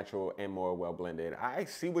smells more natural and more well blended. I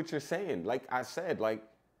see what you're saying. Like I said, like,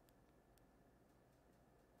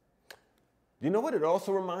 you know what it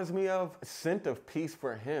also reminds me of? Scent of Peace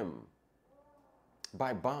for Him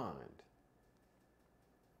by Bond.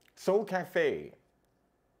 Soul Cafe.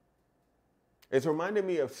 It's reminding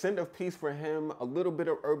me of Scent of Peace for Him, a little bit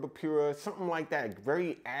of Herba Pura, something like that.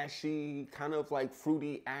 Very ashy, kind of like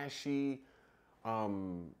fruity, ashy,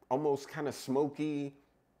 almost kind of smoky.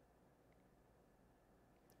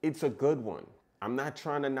 It's a good one. I'm not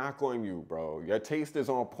trying to knock on you, bro. Your taste is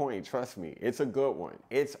on point, trust me. It's a good one.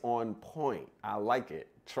 It's on point. I like it,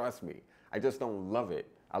 trust me. I just don't love it.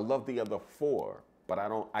 I love the other four, but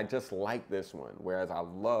I just like this one. Whereas I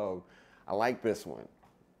like this one.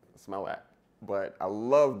 Smell that. But I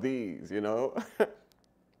love these, you know?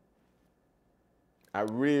 I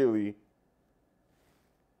really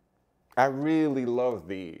love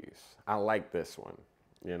these. I like this one,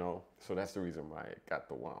 you know? So that's the reason why it got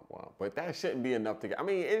the womp womp. But that shouldn't be enough to get, I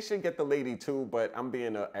mean, it should get the lady too, but I'm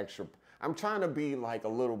being I'm trying to be like a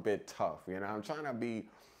little bit tough, you know? I'm trying to be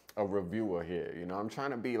a reviewer here, you know? I'm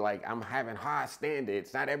trying to be like, I'm having high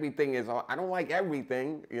standards. Not everything is, I don't like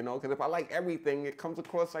everything, you know? Because if I like everything, it comes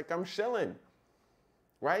across like I'm shilling.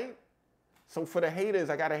 Right? So for the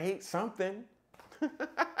haters, I gotta hate something. I'm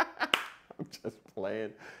just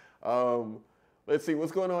playing. Let's see,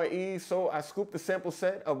 what's going on, E? So I scooped the sample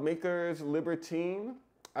set of Maker's Libertine.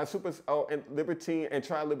 And Libertine, and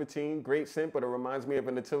try Libertine. Great scent, but it reminds me of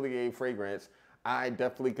an Atelier fragrance. I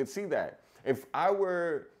definitely could see that. If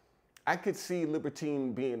I could see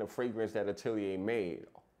Libertine being a fragrance that Atelier made.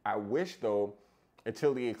 I wish, though,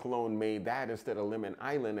 Atelier Cologne made that instead of Lemon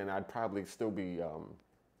Island, and I'd probably still be,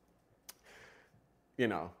 you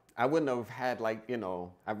know, I wouldn't have had like,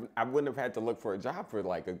 I wouldn't have had to look for a job for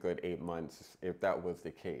like a good 8 months if that was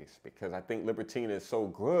the case, because I think Libertine is so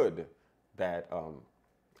good that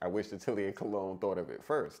I wish the Atelier Cologne thought of it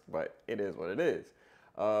first, but it is what it is.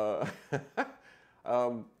 Uh,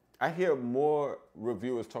 I hear more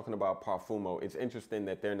reviewers talking about Parfumo. It's interesting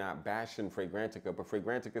that they're not bashing Fragrantica, but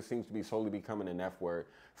Fragrantica seems to be slowly becoming an F word.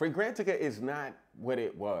 Fragrantica is not what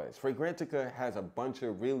it was. Fragrantica has a bunch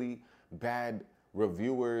of really bad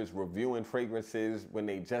reviewers reviewing fragrances when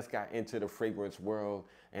they just got into the fragrance world,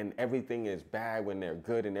 and everything is bad when they're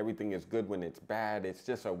good and everything is good when it's bad. It's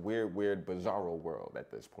just a weird, bizarro world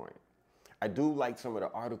at this point. I do like some of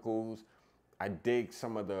the articles. I dig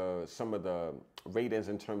some of the ratings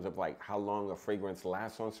in terms of like how long a fragrance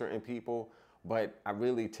lasts on certain people, but I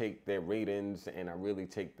really take their ratings and I really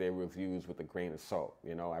take their reviews with a grain of salt.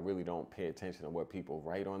 I really don't pay attention to what people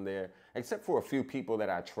write on there, except for a few people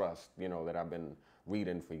that I trust, that I've been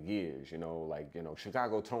reading for years,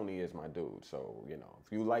 Chicago Tony is my dude. So,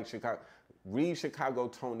 if you like Chicago, read Chicago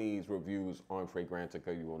Tony's reviews on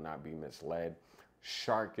Fragrantica. You will not be misled.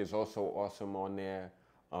 Shark is also awesome on there.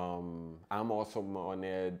 I'm also on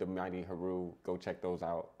there, The Mighty Haru. Go check those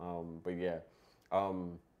out. But yeah,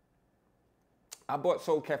 I bought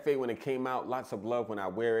Soul Cafe when it came out. Lots of love when I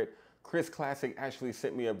wear it. Chris Classic actually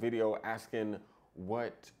sent me a video asking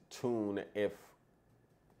what tune, if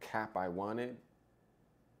cap, I wanted.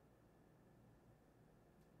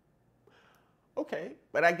 Okay,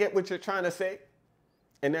 but I get what you're trying to say.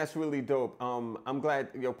 And that's really dope. I'm glad,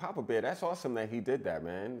 Papa Bear, that's awesome that he did that,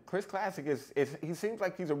 man. Chris Classic he seems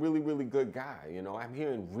like he's a really, really good guy. I'm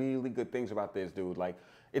hearing really good things about this dude. Like,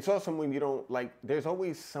 it's awesome when you don't, like, there's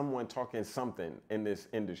always someone talking something in this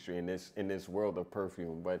industry, in this world of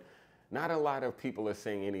perfume, but not a lot of people are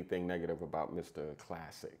saying anything negative about Mr.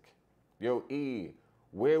 Classic. Yo, E,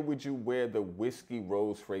 where would you wear the Whiskey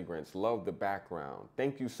Rose fragrance? Love the background.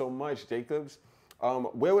 Thank you so much, Jacobs.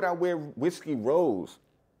 Where would I wear Whiskey Rose?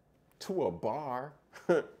 To a bar,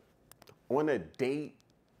 on a date,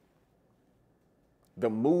 the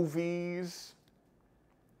movies,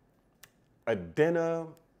 a dinner.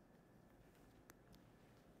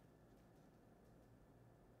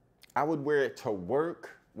 I would wear it to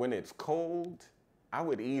work when it's cold. I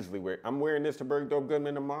would easily wear it. I'm wearing this to Bergdorf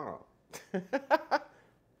Goodman tomorrow.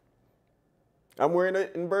 I'm wearing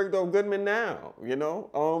it in Bergdorf Goodman now,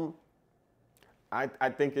 I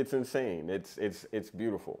think it's insane. It's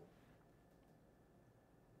beautiful.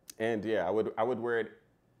 And yeah, I would wear it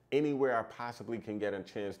anywhere I possibly can get a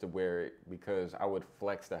chance to wear it, because I would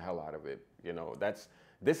flex the hell out of it.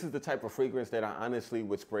 This is the type of fragrance that I honestly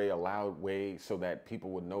would spray a loud way so that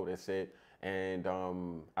people would notice it. And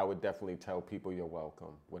I would definitely tell people you're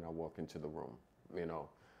welcome when I walk into the room.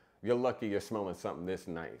 You're lucky you're smelling something this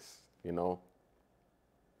nice,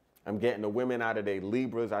 I'm getting the women out of their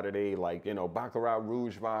Libras, out of their, Baccarat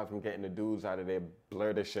Rouge vibes. I'm getting the dudes out of their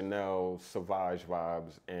Blur de Chanel, Sauvage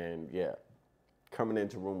vibes. And yeah, coming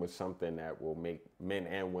into room with something that will make men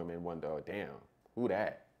and women wonder, oh, damn, who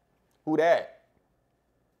that? Who that?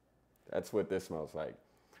 That's what this smells like.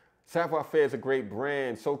 Savoir Faire is a great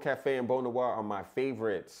brand. Soul Cafe and Beau Noir are my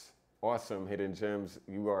favorites. Awesome, Hidden Gems.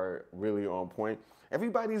 You are really on point.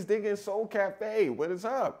 Everybody's digging Soul Cafe. What is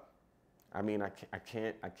up? I mean, I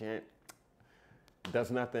can't,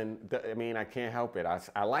 does nothing. I mean, I can't help it.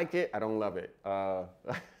 I like it. I don't love it.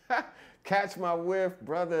 Catch my whiff,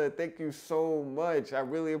 brother. Thank you so much. I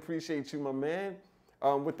really appreciate you, my man.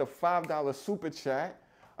 With the $5 super chat.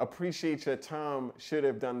 Appreciate your time. Should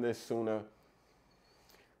have done this sooner.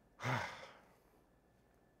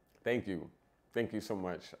 Thank you. Thank you so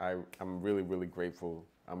much. I'm really, really grateful.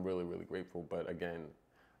 I'm really, really grateful. But again,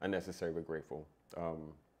 unnecessary but grateful.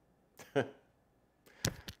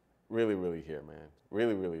 Really, really here, man.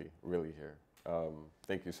 Really, really, really here.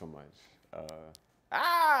 Thank you so much.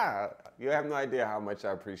 You have no idea how much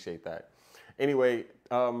I appreciate that. Anyway,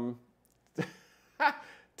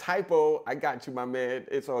 typo, I got you, my man.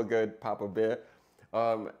 It's all good, Papa Bear.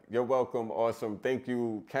 You're welcome. Awesome. Thank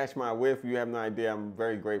you. Catch my whiff. You have no idea. I'm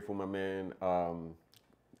very grateful, my man.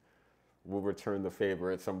 We'll return the favor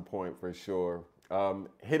at some point for sure.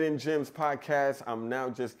 Hidden Gems podcast. I'm now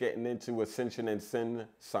just getting into Ascension and Sin,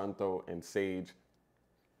 Santo and Sage.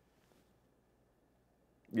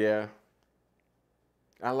 Yeah.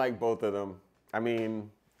 I like both of them. I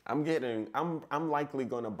mean, I'm likely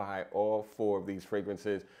gonna buy all 4 of these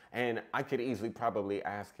fragrances, and I could easily probably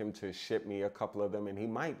ask him to ship me a couple of them, and he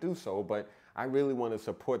might do so, but I really want to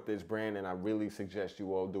support this brand, and I really suggest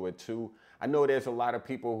you all do it too. I know there's a lot of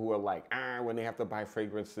people who are like, when they have to buy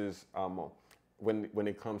fragrances, when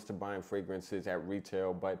it comes to buying fragrances at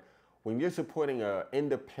retail, but when you're supporting an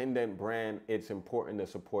independent brand, it's important to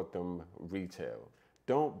support them retail.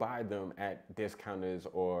 Don't buy them at discounters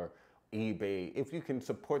or eBay. If you can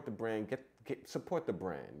support the brand, support the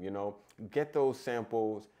brand, you know, get those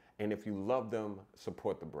samples. And if you love them,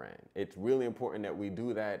 support the brand. It's really important that we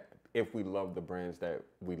do that if we love the brands that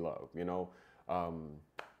we love, you know.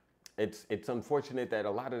 It's unfortunate that a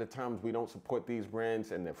lot of the times we don't support these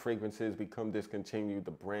brands and the fragrances become discontinued.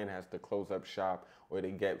 The brand has to close up shop or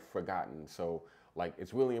they get forgotten. So like,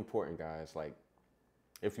 it's really important, guys. Like,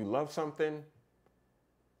 if you love something,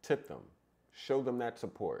 tip them, show them that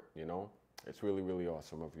support, you know. It's really, really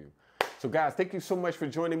awesome of you. So guys, thank you so much for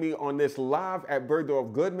joining me on this live at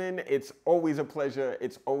Bergdorf Goodman. It's always a pleasure.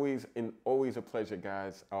 It's always a pleasure,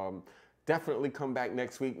 guys. Definitely come back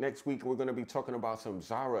next week. Next week, we're going to be talking about some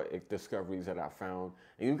Zara discoveries that I found.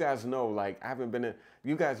 And you guys know, like,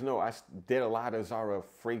 you guys know I did a lot of Zara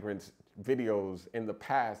fragrance videos in the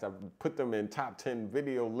past. I've put them in top 10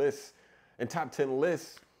 video lists and top 10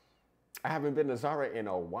 lists. I haven't been to Zara in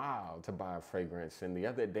a while to buy a fragrance. And the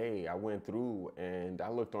other day I went through and I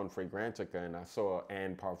looked on Fragrantica and I saw,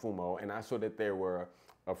 and Perfume, and I saw that there were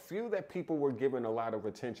a few that people were giving a lot of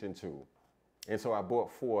attention to. And so I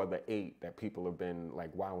bought 4 of the 8 that people have been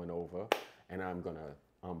like wowing over, and I'm gonna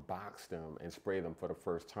unbox them and spray them for the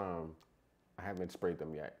first time. I haven't sprayed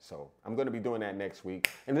them yet. So I'm gonna be doing that next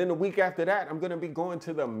week. And then the week after that, I'm gonna be going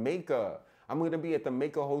to the Maker. I'm going to be at the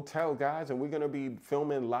Maker Hotel, guys, and we're going to be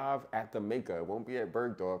filming live at the Maker. It won't be at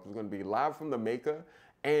Bergdorf. It's going to be live from the Maker,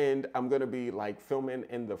 and I'm going to be like filming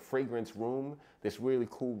in the fragrance room, this really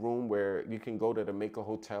cool room where you can go to the Maker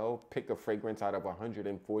Hotel, pick a fragrance out of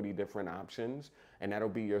 140 different options, and that'll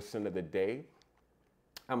be your scent of the day.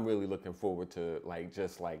 I'm really looking forward to like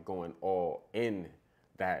just like going all in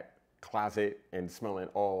that closet and smelling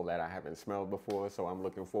all that I haven't smelled before. So I'm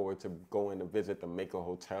looking forward to going to visit the Maker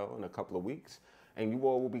Hotel in a couple of weeks. And you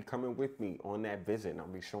all will be coming with me on that visit. And I'll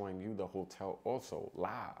be showing you the hotel also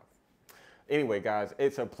live. Anyway, guys,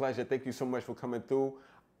 it's a pleasure. Thank you so much for coming through.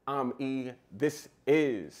 I'm E. This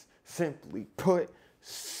is Simply Put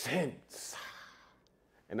Sense.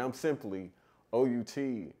 And I'm simply OUT.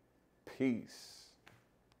 Peace.